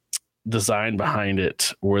design behind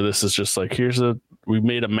it where this is just like, we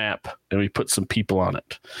made a map and we put some people on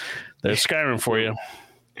it. There's Skyrim for you.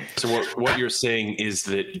 So what you're saying is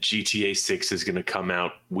that GTA 6 is going to come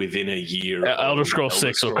out within a year. Elder Scrolls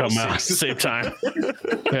 6 will come out at the same time.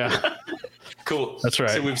 Yeah. Cool. That's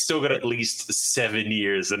right. So we've still got at least 7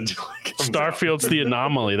 years until it comes Starfield's out. The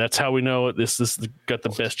anomaly. That's how we know this got the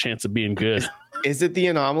best chance of being good. Is it the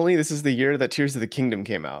anomaly? This is the year that Tears of the Kingdom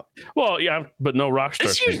came out. Well, yeah, but no Rockstar.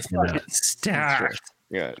 This year's fucking stacked.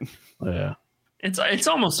 Yeah. Yeah. It's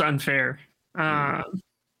almost unfair.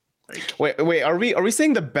 Wait. Are we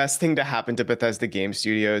saying the best thing to happen to Bethesda Game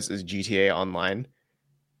Studios is GTA Online?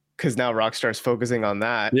 Because now Rockstar's focusing on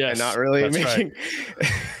that and not really making.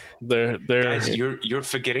 Right. They're Guys, you're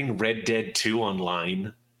forgetting Red Dead 2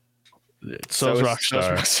 Online. So is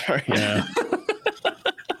Rockstar.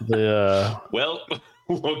 Yeah. Well,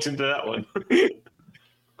 looked into that one.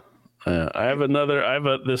 I have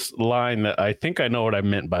this line that I think I know what I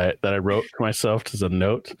meant by it that I wrote to myself as a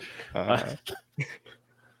note.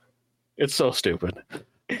 It's so stupid.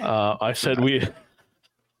 I said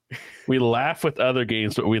we laugh with other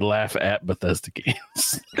games, but we laugh at Bethesda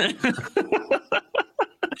games.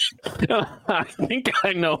 I think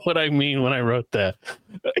I know what I mean when I wrote that.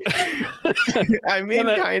 I mean,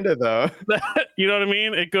 kind of though. You know what I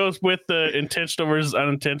mean? It goes with the intentional versus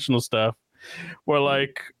unintentional stuff. Where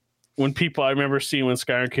like when I remember seeing when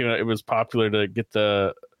Skyrim came out, it was popular to get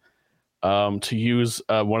to use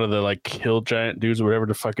one of the like hill giant dudes or whatever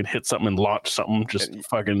to fucking hit something and launch something just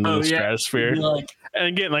fucking in the stratosphere. And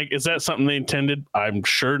again, like, is that something they intended? I'm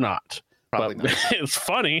sure not. Probably not. It's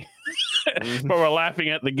funny, but we're laughing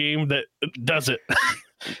at the game that does it,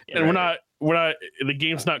 and we're not. The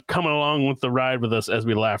game's not coming along with the ride with us as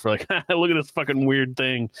we laugh. We're like, look at this fucking weird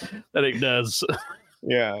thing that it does.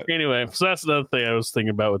 Yeah. Anyway, so that's another thing I was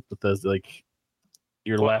thinking about with Bethesda. Like,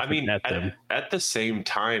 you're laughing at them. At the same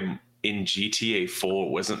time, in GTA 4,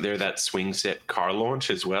 wasn't there that swing set car launch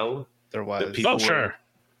as well? There was. Oh, sure.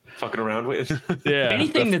 Fucking around with. Yeah.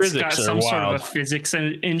 Anything that's got some sort of a physics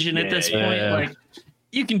engine at this point, like,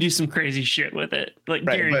 you can do some crazy shit with it. Like,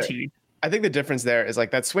 guaranteed. I think the difference there is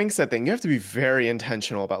like that swing set thing. You have to be very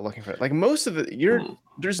intentional about looking for it. Like most of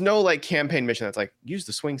there's no like campaign mission that's like use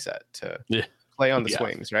the swing set to play on the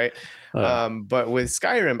swings, right? But with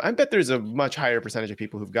Skyrim, I bet there's a much higher percentage of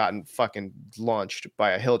people who've gotten fucking launched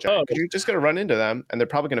by a hill giant. You're just gonna run into them, and they're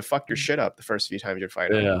probably gonna fuck your shit up the first few times you're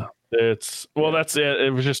fighting. Yeah, that's it.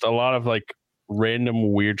 It was just a lot of like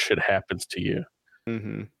random weird shit happens to you.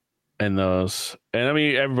 Mm-hmm. And those, and I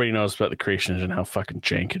mean, everybody knows about the creation engine, how fucking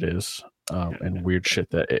jank it is, and weird shit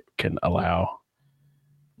that it can allow.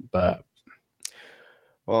 But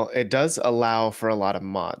well, it does allow for a lot of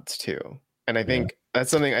mods too, and I think that's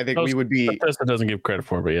something I think we would be. Bethesda doesn't give credit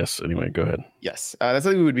for, but yes. Anyway, go ahead. Yes, that's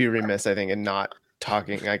something we would be remiss, I think, in not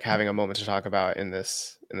talking, like having a moment to talk about in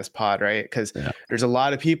this pod, right? Because there's a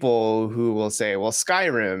lot of people who will say, "Well,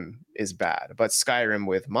 Skyrim is bad, but Skyrim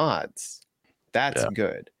with mods, that's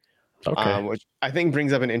good." Okay. Which I think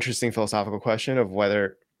brings up an interesting philosophical question of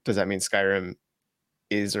whether does that mean Skyrim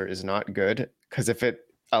is or is not good? Because if it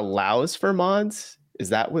allows for mods, is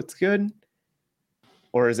that what's good?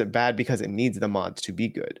 Or is it bad because it needs the mods to be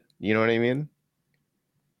good? You know what I mean?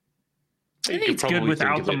 I think it's good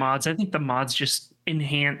without the mods. I think the mods just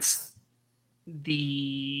enhance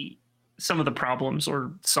some of the problems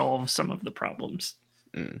or solve some of the problems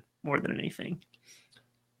more than anything.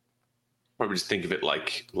 Probably just think of it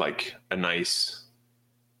like a nice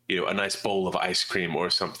bowl of ice cream or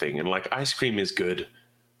something. And like ice cream is good,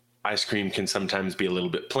 ice cream can sometimes be a little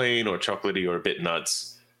bit plain or chocolatey or a bit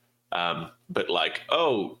nuts. But like,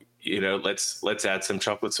 oh, let's add some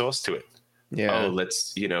chocolate sauce to it. Yeah. Oh,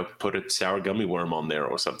 let's put a sour gummy worm on there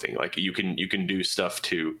or something. Like you can do stuff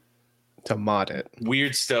to mod it.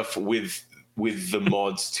 Weird stuff with the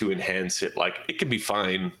mods to enhance it. Like it can be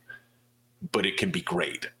fine, but it can be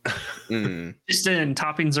great. Just in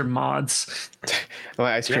toppings or mods.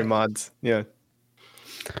 Ice cream mods. Yeah.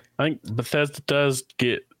 I think Bethesda does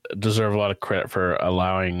deserve a lot of credit for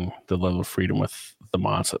allowing the level of freedom with the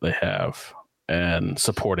mods that they have and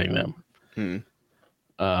supporting them.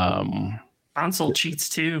 Console cheats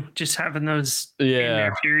too, just having those in Yeah.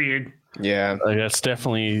 there, period. Yeah. Like that's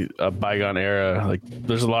definitely a bygone era. Like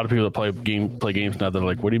there's a lot of people that play games now that are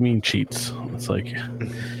like, what do you mean cheats? It's like,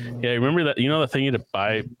 yeah, remember that, the thing you had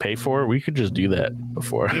to pay for? We could just do that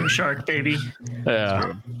before. Game Shark, baby.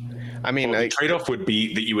 Yeah. I mean, the trade-off would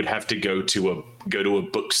be that you would have to go to a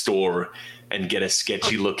bookstore and get a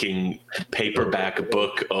sketchy looking paperback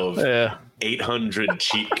book of 800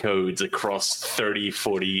 cheat codes across 30,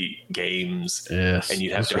 40 games. Yes. And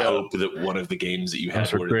you have to hope that one of the games that you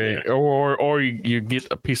had were great. there. Or you get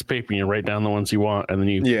a piece of paper and you write down the ones you want, and then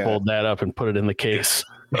you fold that up and put it in the case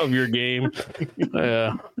of your game.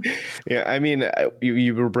 Yeah. I mean,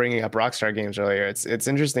 you were bringing up Rockstar games earlier. It's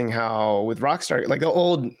interesting how with Rockstar, like the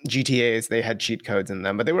old GTAs, they had cheat codes in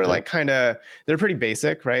them, but they were like they're pretty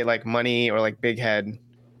basic, right? Like money or like big head,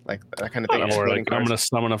 like that kind of thing. Or like I'm gonna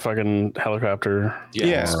summon a fucking helicopter.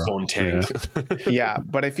 Spawn tank. Yeah,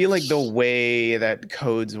 but I feel like the way that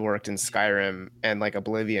codes worked in Skyrim and like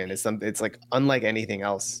Oblivion is it's like unlike anything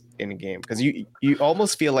else in a game, because you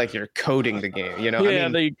almost feel like you're coding the game.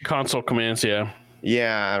 The console commands.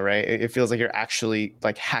 Yeah, right. It feels like you're actually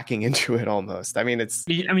like hacking into it almost. I mean,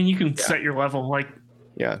 you can set your level, like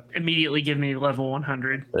immediately give me level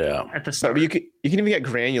 100 at the start. But you can even get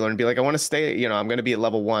granular and be like, I want to stay, I'm going to be at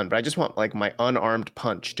level 1, but I just want like my unarmed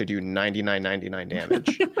punch to do 99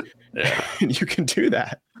 damage. You can do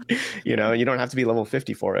that. You don't have to be level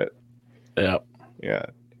 50 for it. Yeah.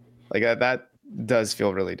 Like that does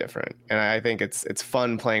feel really different. And I think it's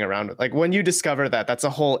fun playing around with, like, when you discover that, that's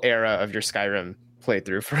a whole era of your Skyrim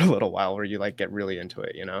playthrough for a little while where you like get really into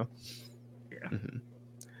it,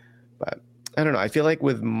 But I don't know. I feel like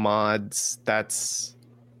with mods, that's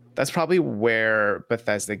probably where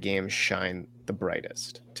Bethesda games shine the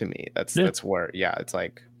brightest to me. That's where, it's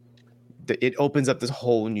like it opens up this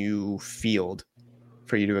whole new field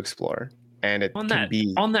for you to explore, and it on can that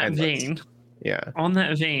be on that endless. vein. Yeah. On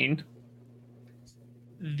that vein,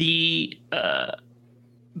 the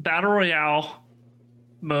battle royale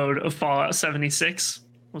mode of Fallout 76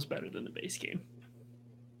 was better than the base game.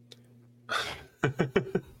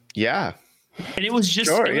 Yeah. And it was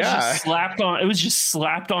just, just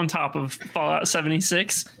slapped on top of Fallout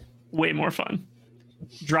 76. Way more fun.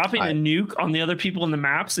 Dropping a nuke on the other people in the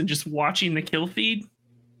maps and just watching the kill feed.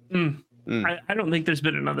 I don't think there's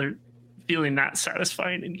been another feeling that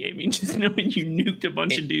satisfying in gaming. Just knowing you nuked a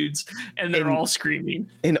bunch of dudes and they're all screaming.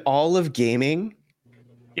 In all of gaming?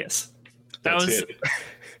 Yes. That was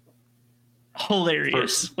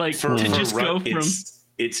hilarious. Go from...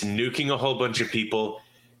 It's nuking a whole bunch of people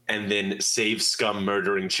and then save scum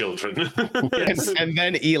murdering children. and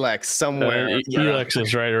then Elex somewhere. Elex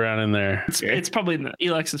is right around in there. It's probably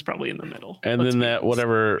Elex is probably in the middle. And then that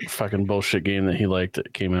whatever fucking bullshit game that he liked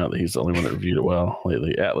that came out that he's the only one that reviewed it well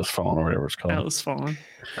lately, Atlas Fallen or whatever it's called. Atlas Fallen.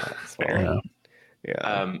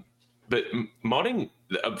 But modding,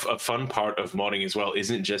 a fun part of modding as well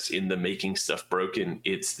isn't just in the making stuff broken.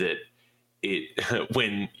 It's that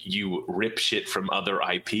when you rip shit from other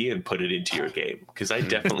IP and put it into your game. Because I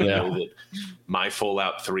definitely know that my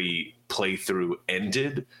Fallout 3 playthrough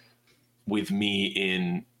ended with me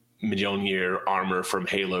in Mjolnir armor from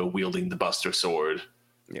Halo wielding the Buster Sword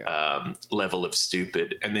level of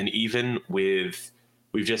stupid. And then even we've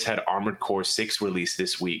just had Armored Core 6 released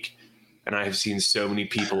this week. And I have seen so many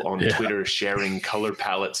people on Twitter sharing color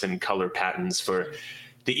palettes and color patterns for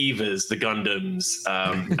the Evas, the Gundams.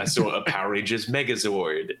 I saw a Power Rangers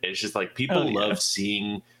Megazord. It's just like people love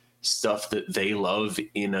seeing stuff that they love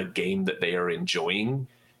in a game that they are enjoying,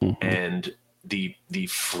 and the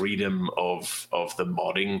freedom of the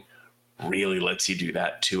modding really lets you do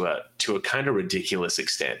that to a kind of ridiculous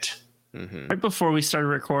extent. Right before we started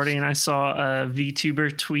recording, I saw a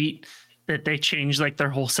VTuber tweet that they changed like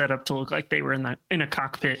their whole setup to look like they were in a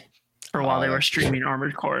cockpit for while they were streaming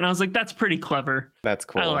Armored Core, and I was like, "That's pretty clever. That's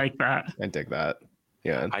cool. I like that. I dig that."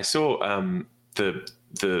 Yeah, I saw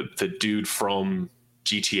the dude from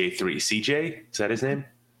GTA 3, CJ. Is that his name?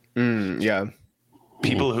 Yeah.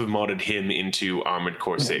 People have modded him into Armored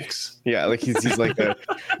Core 6. Yeah, like he's like a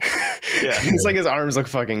Yeah. he's like his arms look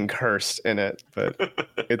fucking cursed in it, but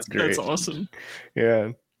it's great. That's awesome.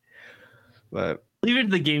 Yeah. But Leave it to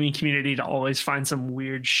the gaming community to always find some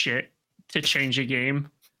weird shit to change a game.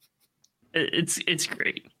 It's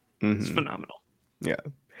great. It's phenomenal. Yeah.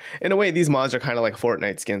 In a way, these mods are kind of like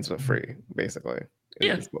Fortnite skins but free, basically.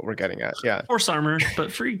 Yeah. Is what we're getting at. Yeah. Horse armor,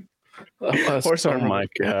 but free. Horse armor. Oh my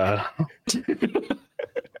god.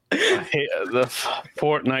 I hate the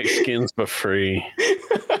Fortnite skins but free.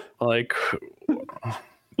 Like,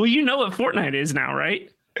 Well, you know what Fortnite is now, right?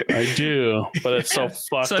 I do, but it's so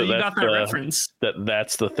fucked. So you got that the, reference.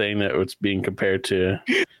 That's the thing that it's being compared to.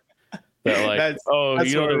 That like, That's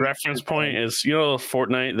you know, what the it- reference point is, you know,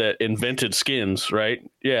 Fortnite that invented skins, right?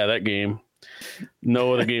 Yeah, that game.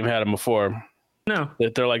 No other game had them before. No.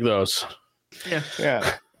 That they're like those. Yeah.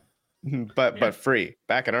 Yeah. But free.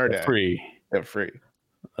 Back in our day. Free. They're free.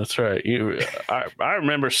 That's right. I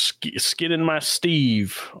remember skinning my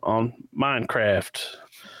Steve on Minecraft.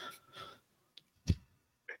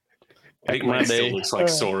 I think Back in my mine still day. looks like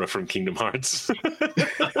Sora from Kingdom Hearts.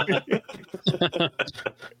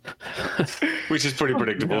 Which is pretty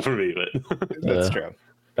predictable for me, but That's true.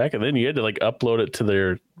 Back then, you had to like upload it to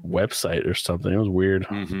their website or something. It was weird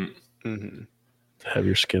to have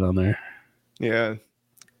your skin on there. Yeah.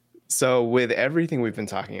 So with everything we've been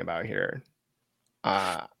talking about here,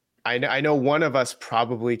 I know one of us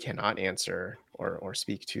probably cannot answer or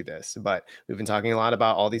speak to this, but we've been talking a lot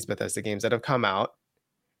about all these Bethesda games that have come out.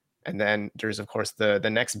 And then there's, of course, the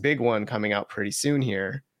next big one coming out pretty soon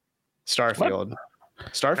here, Starfield. I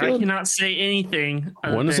Starfield? cannot say anything.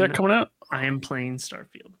 When is that coming out? I am playing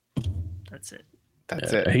Starfield. That's it.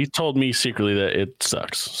 That's it. He told me secretly that it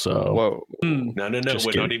sucks. So Whoa. no, Just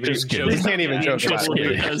we're kidding, not even just kidding. We joking. can't even joke about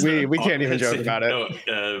it. We can't even joke about it.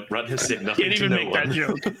 No, Run has said nothing Can't to even no make one.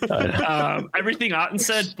 that joke. Everything Otten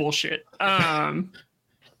said, bullshit.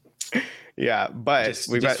 Yeah, but Just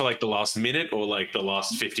we've got for like the last minute or like the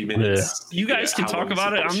last 50 minutes. You guys can how talk long is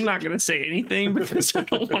about the it. I'm bullshit? not going to say anything because I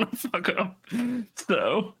don't want to fuck up.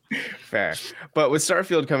 So, fair. But with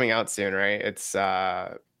Starfield coming out soon, right? It's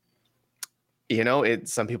some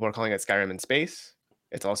people are calling it Skyrim in space.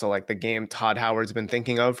 It's also like the game Todd Howard's been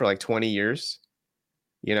thinking of for like 20 years.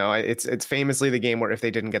 You know, it's famously the game where if they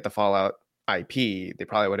didn't get the Fallout IP, they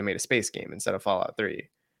probably would have made a space game instead of Fallout 3.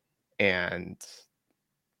 And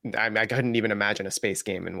I couldn't even imagine a space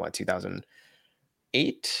game in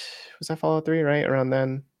 2008? Was that Fallout 3, right? Around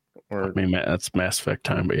then? Or I mean, that's Mass Effect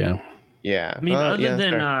time, but yeah. yeah. I mean,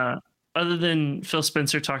 fair. other than Phil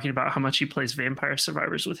Spencer talking about how much he plays Vampire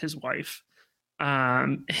Survivors with his wife,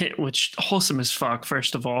 which wholesome as fuck,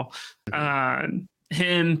 first of all.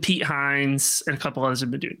 Him, Pete Hines, and a couple others have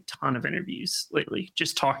been doing a ton of interviews lately,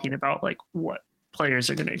 just talking about like what players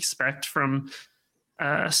are going to expect from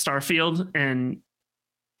Starfield, and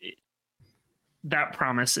that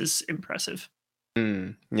promise is impressive.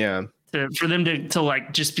 Yeah. For them to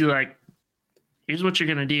like just be like, here's what you're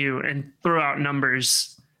going to do, and throw out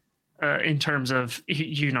numbers in terms of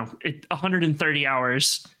 130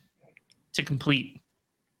 hours to complete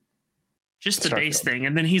just the base Starfield. thing,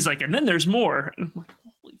 and then he's like, and then there's more. And I'm like,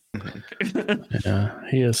 holy fuck. Yeah,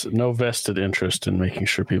 he has no vested interest in making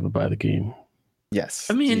sure people buy the game. Yes.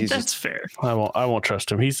 I mean, He's that's just- fair. I won't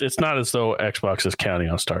trust him. It's not as though Xbox is counting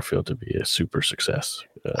on Starfield to be a super success.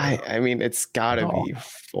 I mean, it's got to be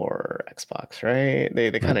for Xbox, right?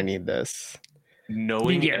 They kind of need this.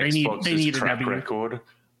 Knowing Yeah, they need Xbox's a track W. record,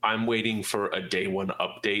 I'm waiting for a day one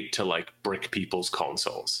update to like brick people's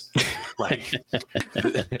consoles. Like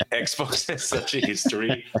Xbox has such a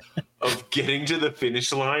history of getting to the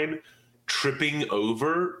finish line, tripping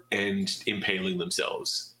over, and impaling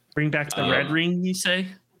themselves. Bring back the red ring, you say?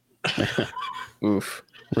 Oof.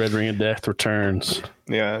 Red Ring of Death returns.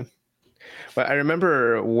 Yeah. But I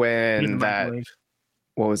remember Need when the that, microwave.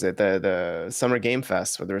 what was it? The Summer Game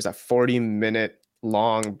Fest where there was a 40-minute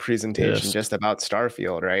long presentation Yes. just about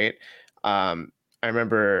Starfield, right? I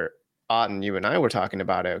remember Otten, you and I were talking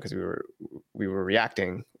about it because we were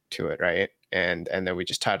reacting to it, right? And then we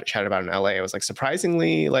just chatted about it in LA. It was like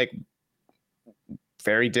surprisingly like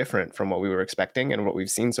very different from what we were expecting and what we've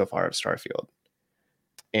seen so far of Starfield.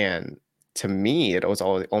 And to me, it was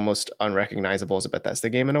almost unrecognizable as a Bethesda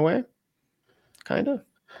game in a way. Kind of.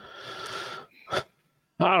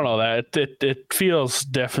 I don't know that it feels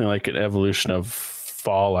definitely like an evolution of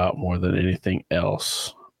Fallout more than anything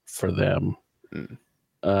else for them.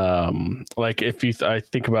 Like if I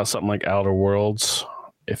think about something like Outer Worlds,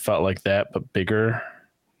 it felt like that but bigger.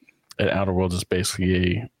 And Outer Worlds is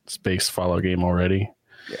basically a space Fallout game already,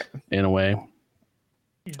 in a way.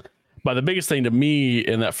 Yeah. But the biggest thing to me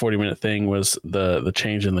in that 40-minute thing was the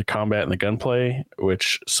change in the combat and the gunplay,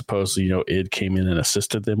 which supposedly, id came in and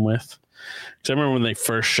assisted them with. Because I remember when they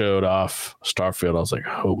first showed off Starfield, I was like,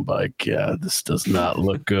 oh my God, this does not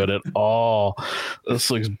look good at all.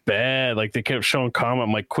 This looks bad. Like, they kept showing combat.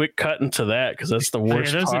 I'm like, quick cut into that, because that's the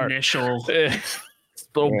worst part. Initial.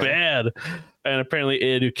 So bad. And apparently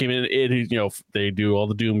id, who came in, who, they do all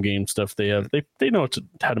the Doom game stuff. They know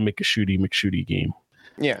how to make a shooty McShooty game.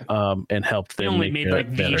 Yeah. And helped them. They only made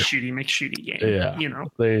like better. the shooty McShooty game. Yeah.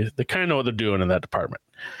 They kind of know what they're doing in that department.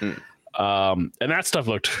 And that stuff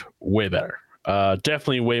looked way better.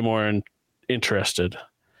 Definitely way more interested.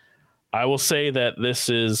 I will say that this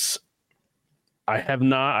is. I did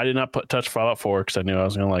not touch Fallout 4 because I knew I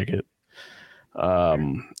was going to like it.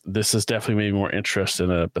 This is definitely made me more interested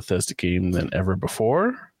in a Bethesda game than ever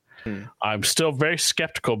before. I'm still very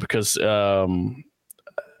skeptical because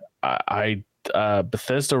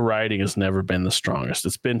Bethesda writing has never been the strongest.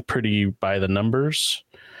 It's been pretty by the numbers.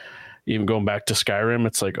 Even going back to Skyrim,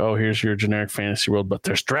 it's like, oh, here's your generic fantasy world, but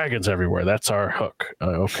there's dragons everywhere. That's our hook.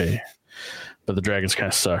 Okay. But the dragons kind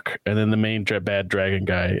of suck. And then the main bad dragon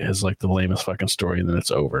guy has like the lamest fucking story, and then it's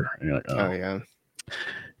over. And you're like, oh yeah.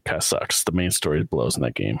 Kind of sucks. The main story blows in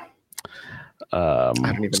that game. So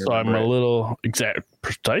I'm a little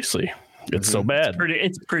precisely. It's so bad.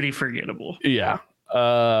 It's pretty forgettable. Yeah.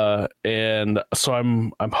 And so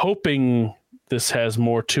I'm hoping this has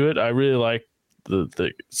more to it. I really like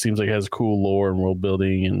the seems like it has cool lore and world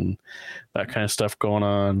building and that kind of stuff going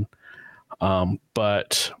on.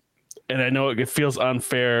 But I know it feels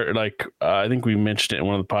unfair. Like I think we mentioned it in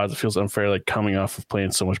one of the pods. It feels unfair, like coming off of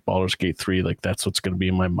playing so much Baldur's Gate 3. Like that's what's going to be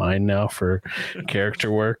in my mind now for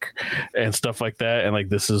character work and stuff like that. And like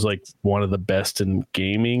this is like one of the best in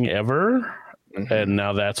gaming ever. And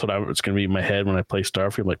now that's what it's going to be in my head when I play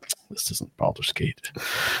Starfield. Like, this isn't Baldur's Gate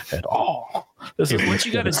at all. This is what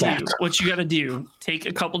you got to do. Take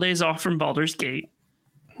a couple days off from Baldur's Gate.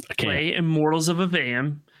 Play Immortals of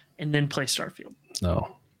Aveum, and then play Starfield.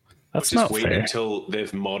 No, that's not fair. Wait until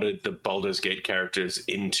they've modded the Baldur's Gate characters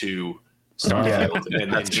into Starfield,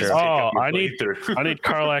 and then just I need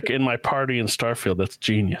Karlach in my party in Starfield. That's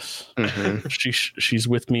genius. She's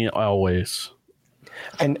with me always.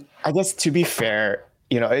 And I guess to be fair,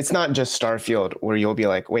 it's not just Starfield where you'll be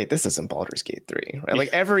like, wait, this isn't Baldur's Gate 3, right? Like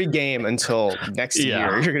every game until next year,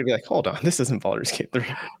 you're going to be like, hold on, this isn't Baldur's Gate 3.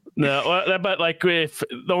 No, but like if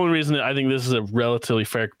the only reason I think this is a relatively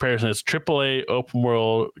fair comparison is AAA open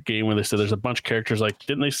world game where they said there's a bunch of characters. Like,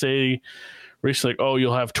 didn't they say recently, like, oh,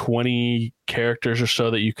 you'll have 20 characters or so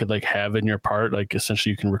that you could like have in your part, like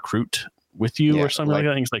essentially you can recruit with you or something like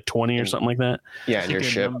that. I think it's like 20 or something like that. Yeah, in your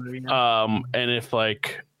ship. And if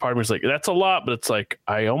like part of me is like, that's a lot, but it's like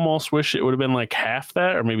I almost wish it would have been like half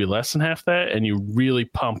that or maybe less than half that, and you really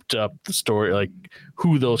pumped up the story, like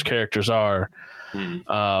who those characters are.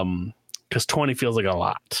 Because 20 feels like a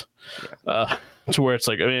lot. To where it's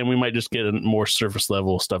like, I mean, we might just get a more surface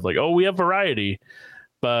level stuff like, oh, we have variety,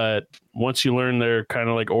 but once you learn their kind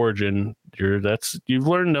of like origin, you've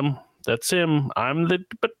learned them. That's him. I'm the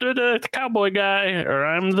cowboy guy, or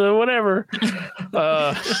I'm the whatever.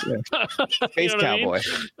 Space cowboy.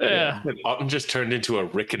 I mean? Yeah. Otten just turned into a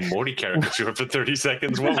Rick and Morty caricature for 30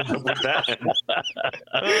 seconds. What was up with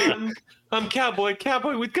that? I'm cowboy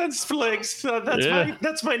with guns for legs.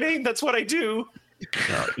 That's my name. That's what I do.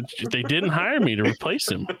 No, they didn't hire me to replace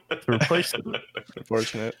him.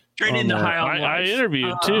 Unfortunate. Turn into I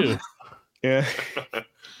interviewed too. Yeah.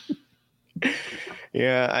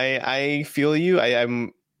 Yeah, I feel you.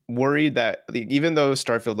 I'm worried that even though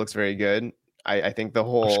Starfield looks very good, I think the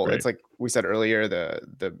whole, it's like we said earlier,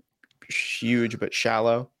 the huge but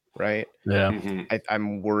shallow, right? Yeah.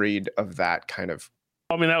 I'm worried of that kind of.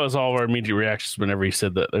 I mean, that was all our immediate reactions whenever he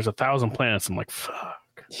said that there's 1,000 planets. I'm like,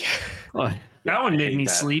 fuck. Yeah. Like, that one made me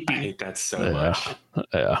sleepy. I hate that so much.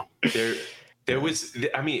 Yeah. There was,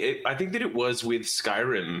 I mean, I think that it was with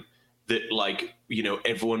Skyrim that, like,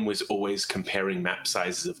 everyone was always comparing map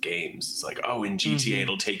sizes of games. It's like, oh, in GTA,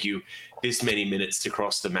 it'll take you this many minutes to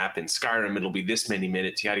cross the map. In Skyrim, it'll be this many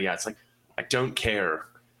minutes, yada, yada. It's like, I don't care.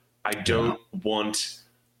 I don't want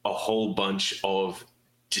a whole bunch of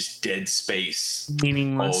just dead space.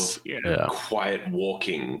 Meaningless. Of quiet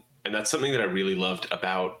walking. And that's something that I really loved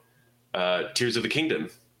about Tears of the Kingdom,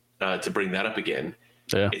 to bring that up again.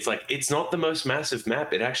 Yeah. It's like, it's not the most massive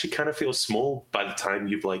map. It actually kind of feels small by the time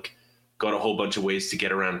you've, like, got a whole bunch of ways to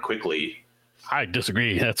get around quickly. I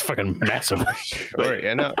disagree. That's fucking massive. Sure,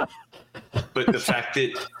 yeah, no. But the fact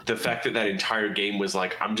that entire game was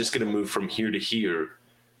like, I'm just going to move from here to here,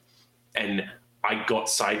 and I got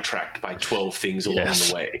sidetracked by 12 things along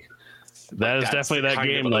the way. That is That's definitely the that kind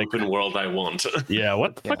game. of Like, open world I want. yeah,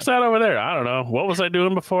 what the fuck's that over there? I don't know. What was I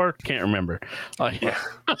doing before? Can't remember. Like, Yeah.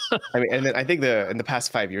 I mean, and then I think in the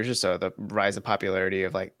past 5 years or so, the rise of popularity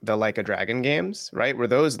of like the Like a Dragon games, right? Where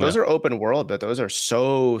those are open world, but those are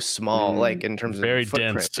so small, like in terms very of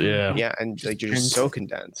footprint. dense. Yeah. Yeah, and like you're just so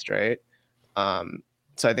condensed, right?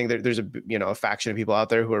 So I think there's a faction of people out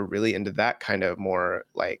there who are really into that kind of more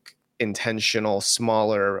like intentional,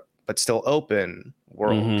 smaller but still open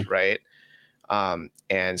world, right? And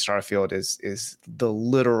Starfield is the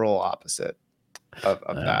literal opposite of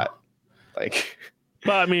that. Like,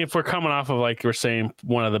 but I mean, if we're coming off of, like we're saying,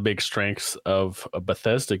 one of the big strengths of a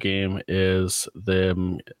Bethesda game is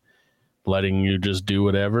them letting you just do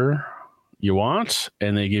whatever you want,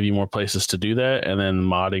 and they give you more places to do that. And then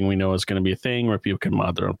modding, we know, is going to be a thing where people can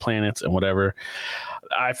mod their own planets and whatever.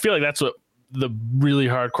 I feel like that's what the really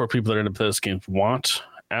hardcore people that are into Bethesda games want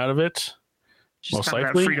out of it. Just most have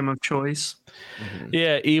likely that freedom of choice.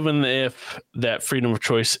 Yeah, even if that freedom of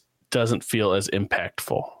choice doesn't feel as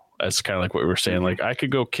impactful as kind of like what we were saying. Like, I could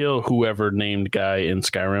go kill whoever named guy in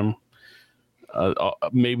Skyrim,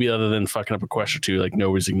 maybe other than fucking up a quest or two, like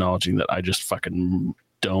nobody's acknowledging that I just fucking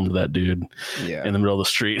domed that dude in the middle of the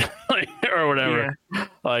street, like, or whatever,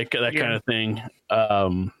 like that kind of thing.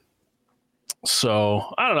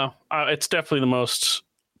 So I don't know. It's definitely the most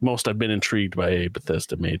I've been intrigued by a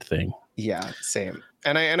Bethesda made thing. Yeah, same.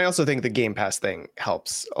 And I also think the Game Pass thing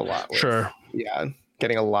helps a lot. Sure. Yeah,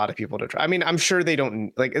 getting a lot of people to try. I mean, I'm sure they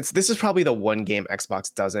don't like this is probably the one game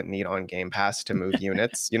Xbox doesn't need on Game Pass to move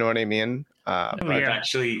units. You know what I mean? But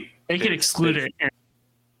actually, they could exclude it.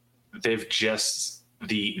 They've just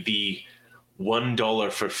the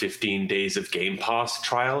 $1 for 15 days of Game Pass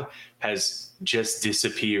trial has just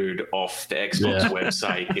disappeared off the Xbox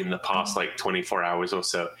website in the past like 24 hours or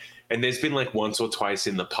so. And there's been like once or twice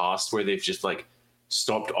in the past where they've just like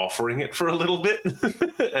stopped offering it for a little bit.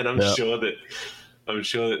 And I'm sure that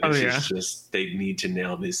this is just, they need to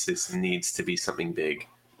nail this. This needs to be something big.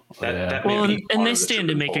 And they stand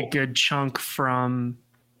to make a good chunk from.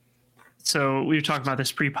 So we were talking about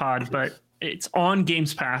this pre-pod, but it's on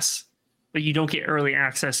Games Pass, but you don't get early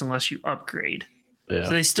access unless you upgrade. Yeah.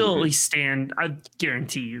 So they still at least stand. I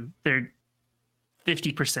guarantee you, they're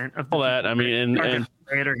 50% of all that. I mean, and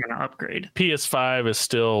are going to upgrade. PS5 is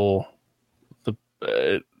still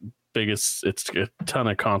the biggest. It's a ton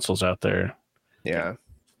of consoles out there. Yeah.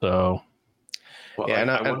 So. Well, yeah,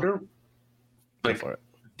 I wonder. Like,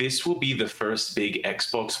 this will be the first big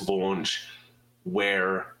Xbox launch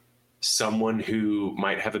where someone who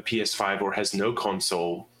might have a PS5 or has no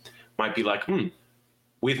console might be like,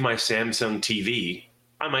 with my Samsung TV,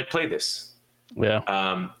 I might play this. Yeah.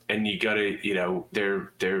 And you gotta,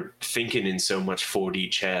 they're thinking in so much 4D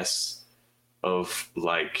chess of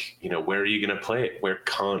like, where are you gonna play it? Where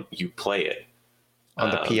can't you play it? On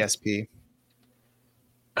the PSP.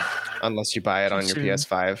 Unless you buy it on your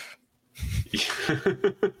PS5.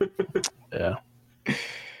 Yeah.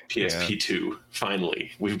 PSP 2.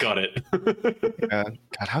 Finally, we've got it. Yeah.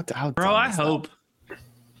 God, how bro, I hope.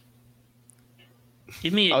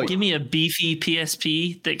 Give me a beefy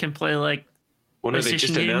PSP that can play like. Well, no, they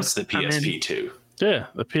just announced the PSP 2. Yeah,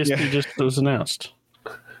 the PSP just was announced.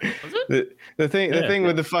 The thing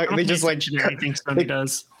with the fuck, they just like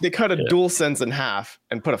they cut a DualSense in half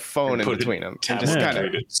and put a phone in between them and just kind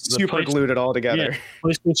of super glued it all together. Yeah,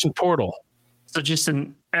 PlayStation Portal. So just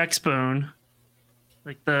an Xbone,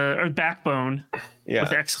 like or backbone with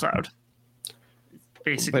XCloud,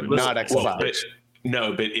 basically, but not XCloud.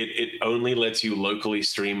 But it only lets you locally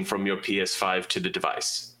stream from your PS5 to the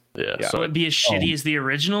device. Yeah. So it'd be as shitty as the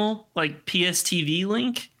original, like PSTV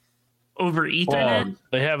link over Ethernet.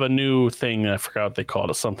 They have a new thing. I forgot what they called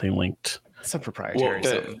it. Something linked. Some proprietary.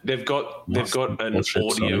 Well, they've got an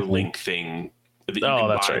audio link thing that you can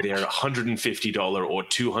buy. They're $150 or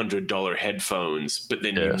 $200 headphones, but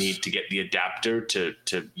then you need to get the adapter to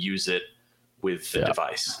use it with the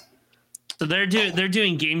device. So they're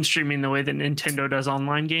doing game streaming the way that Nintendo does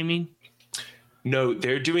online gaming. No,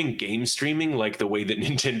 they're doing game streaming like the way that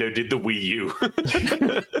Nintendo did the Wii U.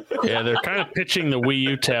 Yeah, they're kind of pitching the Wii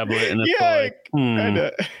U tablet, and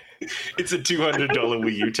it's it's a $200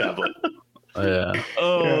 Wii U tablet. Yeah.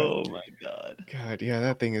 Oh my god. God, yeah,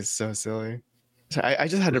 that thing is so silly. So I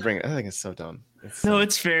just had to bring it. That thing is so dumb.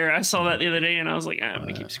 It's fair. I saw that the other day, and I was like, I'm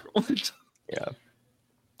gonna keep scrolling. Yeah.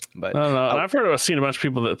 But I don't know. I've seen a bunch of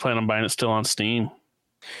people that plan on buying it still on Steam.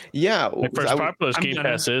 Yeah, like for as popular as Game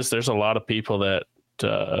Pass is, there's a lot of people that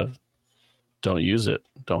don't use it,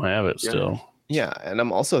 don't have it still. Yeah, and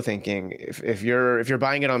I'm also thinking if you're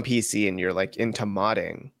buying it on PC and you're like into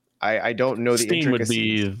modding, I don't know the Steam would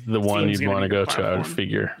intricacies. be the one Steam's you'd gonna want to be the go to, I would platform.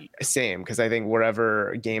 figure. Same, because I think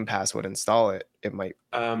wherever Game Pass would install it, it might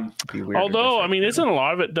be weird. or Although, I different, mean, you isn't know? a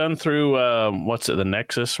lot of it done through what's it, the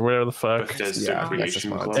Nexus or whatever the fuck? Bethesda Yeah, Creation Nexus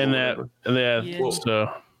Club. mods. or And that, whatever. yeah, Yeah.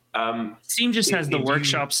 so Steam just has the if you-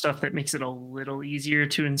 workshop stuff that makes it a little easier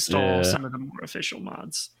to install Yeah. some of the more official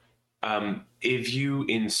mods. If you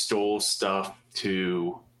install stuff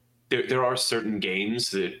to, there are certain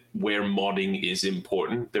games that where modding is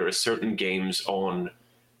important. There are certain games on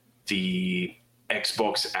the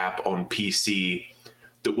Xbox app on PC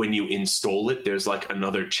that when you install it, there's like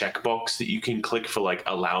another checkbox that you can click for like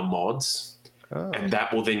allow mods, Oh. and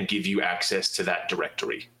that will then give you access to that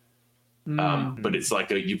directory. But it's like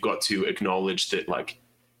you've got to acknowledge that like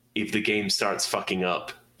if the game starts fucking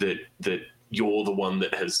up, that you're the one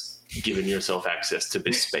that has given yourself access to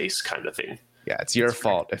this space, kind of thing. Yeah, it's your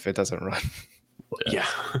fault if it doesn't run. Yeah.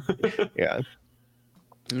 Yeah.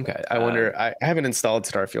 Okay. I wonder. I haven't installed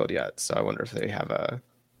Starfield yet, so I wonder if they have a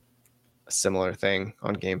similar thing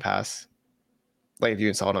on Game Pass. Like if you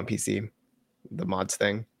install it on PC, the mods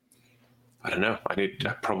thing. I don't know. I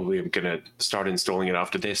probably am gonna start installing it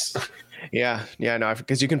after this. Yeah. No,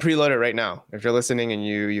 because you can preload it right now. If you're listening and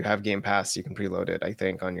you have Game Pass, you can preload it. I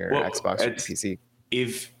think on your Well, Xbox or it's- PC.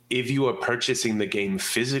 If you are purchasing the game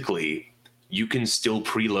physically, you can still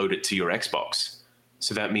preload it to your Xbox.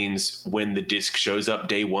 So that means when the disc shows up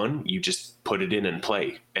day one, you just put it in and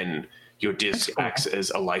play, and your disc acts as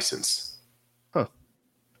a license. Huh.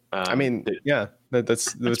 I mean, yeah,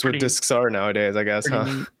 that's what pretty- discs are nowadays, I guess. Pretty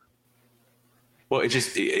Huh? neat. well,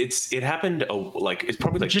 it happened like it's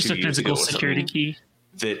probably like Just 2 a years ago physical or security something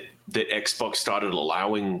key. that Xbox started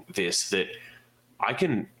allowing this, that I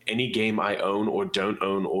can, any game I own or don't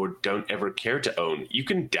ever care to own, you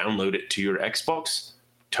can download it to your Xbox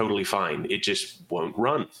totally fine. It just won't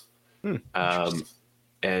run.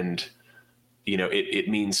 And you know, it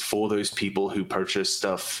means for those people who purchase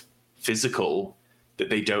stuff physical that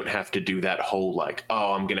they don't have to do that whole like,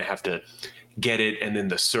 oh, I'm gonna have to get it, and then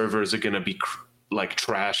the servers are gonna be like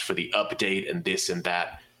trash for the update and this and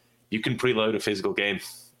that. You can preload a physical game,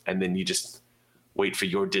 and then you just wait for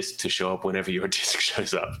your disc to show up whenever your disc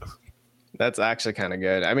shows up. That's actually kind of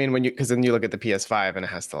good. I mean, because then you look at the PS5 and it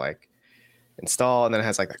has to like install, and then it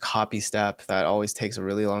has like the copy step that always takes a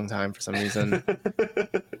really long time for some reason.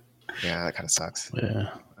 Yeah, that kind of sucks.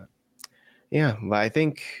 Yeah, but I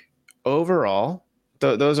think overall,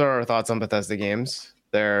 those are our thoughts on Bethesda games.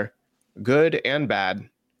 They're good and bad,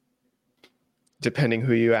 depending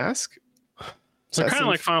who you ask. So kind of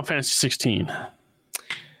like Final Fantasy 16.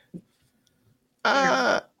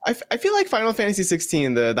 I feel like Final Fantasy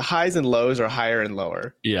 16, the highs and lows are higher and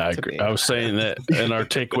lower. Yeah, I to agree. me. I was saying that, and our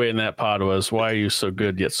takeaway in that pod was, why are you so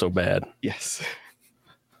good yet so bad? Yes.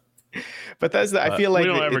 Bethesda, I feel like we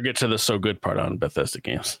don't ever get to the so good part on Bethesda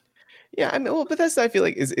games. yeah, I mean, well, Bethesda, I feel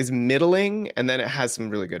like is middling, and then it has some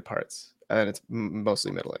really good parts, and then it's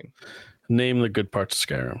mostly middling. Name the good parts of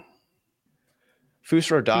Skyrim.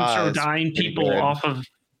 Fusro Da So is dying pretty people good. off of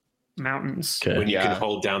mountains. Okay. When you Yeah. can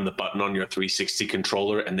hold down the button on your 360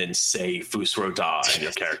 controller and then say Fusro Da, and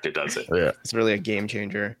your character does it. Yeah. It's really a game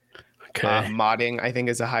changer. Okay. Modding, I think,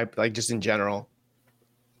 is a high, like just in general,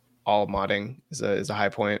 all modding is a high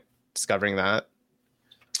point. Discovering that.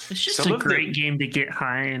 It's just Some a of the- great game to get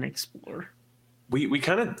high and explore. We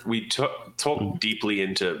talked deeply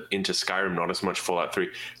into Skyrim, not as much Fallout 3.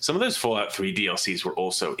 Some of those Fallout 3 DLCs were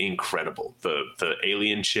also incredible. The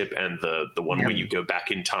alien ship and the one where you go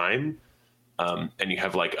back in time, and you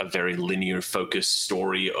have like a very linear focused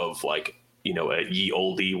story of like, you know, a ye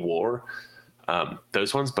olde war.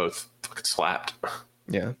 Those ones both fucking slapped.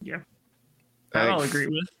 Yeah. Yeah. I I'll think- agree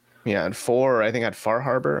with. Yeah, and 4, I think had Far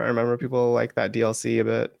Harbor. I remember people like that DLC a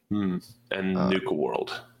bit. And Nuka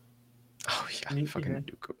World. Oh yeah, Nuka. fucking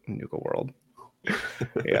Nuka World.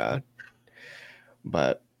 Yeah,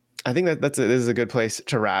 but I think this is a good place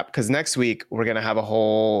to wrap, because next week we're gonna have a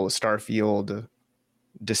whole Starfield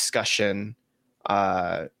discussion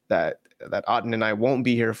that Otten and I won't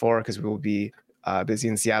be here for, because we will be busy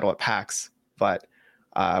in Seattle at PAX. But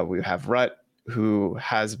we have Rut, who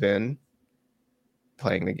has been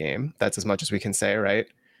playing the game. That's as much as we can say, right?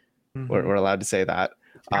 We're allowed to say that.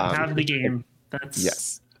 Have the game. That's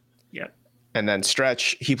Yes. Yep. And then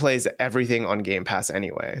Stretch, he plays everything on Game Pass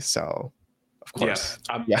anyway, so of course.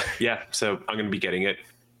 Yeah. So I'm going to be getting it.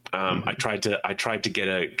 I tried to get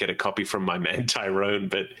a copy from my man Tyrone,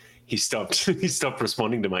 but he stopped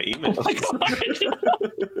responding to my email. Oh my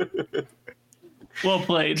God. Well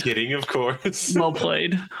played. Kidding, of course. Well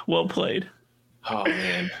played. Well played. Oh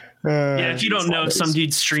man. Yeah, if you don't know, some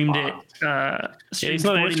dude streamed it, streamed he's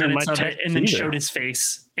not 40 answering minutes my of it, text and then either. showed his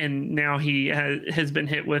face, and now he has been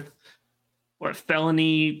hit with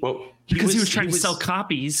felony Well, because he was trying to sell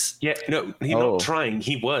copies. Yeah, no, he's Oh. not trying.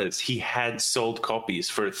 He had sold copies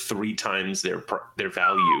for 3 times their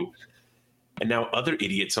value, and now other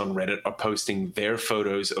idiots on Reddit are posting their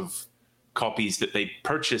photos of copies that they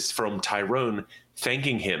purchased from Tyrone,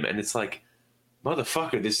 thanking him, and it's like,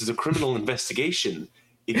 motherfucker, this is a criminal investigation.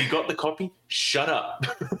 If you got the copy, shut up.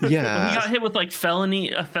 He Yeah. got hit with like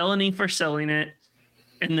a felony for selling it,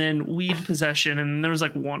 and then weed possession, and there was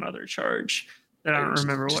like one other charge that I don't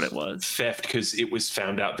remember what it was. Theft, because it was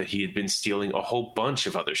found out that he had been stealing a whole bunch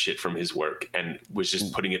of other shit from his work and was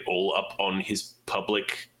just putting it all up on his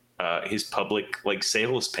public like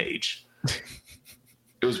sales page.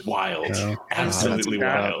 It was wild. Yeah. Absolutely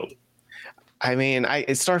That's wild. I mean,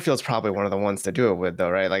 Starfield's probably one of the ones to do it with,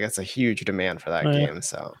 though, right? Like, it's a huge demand for that Yeah. game.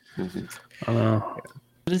 So, I don't know.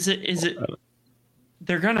 But is it?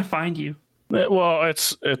 They're gonna find you. Well,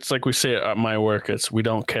 it's like we say at my work. It's we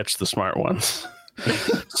don't catch the smart ones.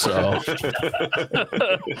 So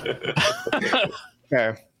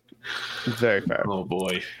fair. Very fair. Oh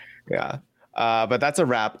boy. Yeah. But that's a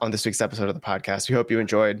wrap on this week's episode of the podcast. We hope you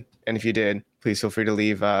enjoyed. And if you did, please feel free to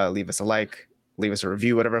leave us a like, leave us a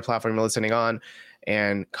review, whatever platform you're listening on.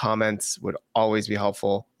 And comments would always be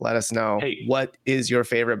helpful. Let us know what is your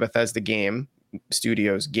favorite Bethesda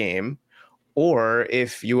Studios game. Or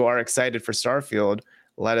if you are excited for Starfield,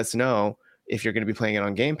 let us know if you're going to be playing it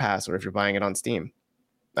on Game Pass or if you're buying it on Steam.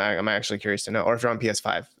 I'm actually curious to know. Or if you're on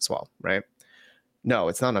PS5 as well, right? No,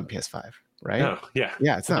 it's not on PS5, right? No, yeah.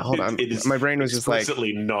 Yeah, it's not. Hold on. It is My brain was just like,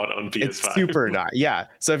 explicitly not on PS5. it's super not. Yeah.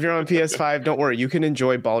 So if you're on PS5, don't worry. You can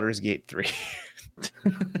enjoy Baldur's Gate 3.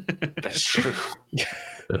 That's true.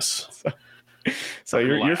 this. So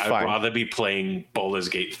you're I'd fine. rather be playing Baldur's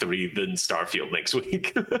Gate 3 than Starfield next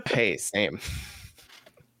week. Hey, same.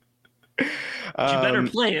 You better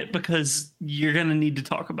play it because you're gonna need to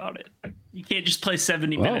talk about it. You can't just play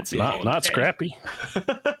 70 Well, minutes. and not call it not a day. scrappy.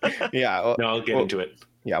 Yeah. Well, No, I'll get into it.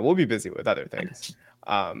 yeah, we'll be busy with other things.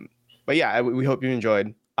 But yeah, we hope you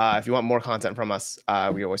enjoyed. If you want more content from us,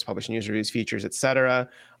 we always publish news, reviews, features, etc.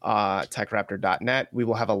 Techraptor.net. We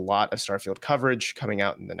will have a lot of Starfield coverage coming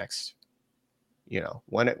out in the next,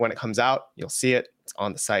 when it comes out, you'll see it. It's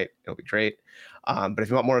on the site. It'll be great. But if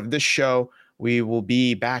you want more of this show, we will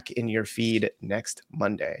be back in your feed next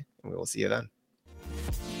Monday, and we will see you then.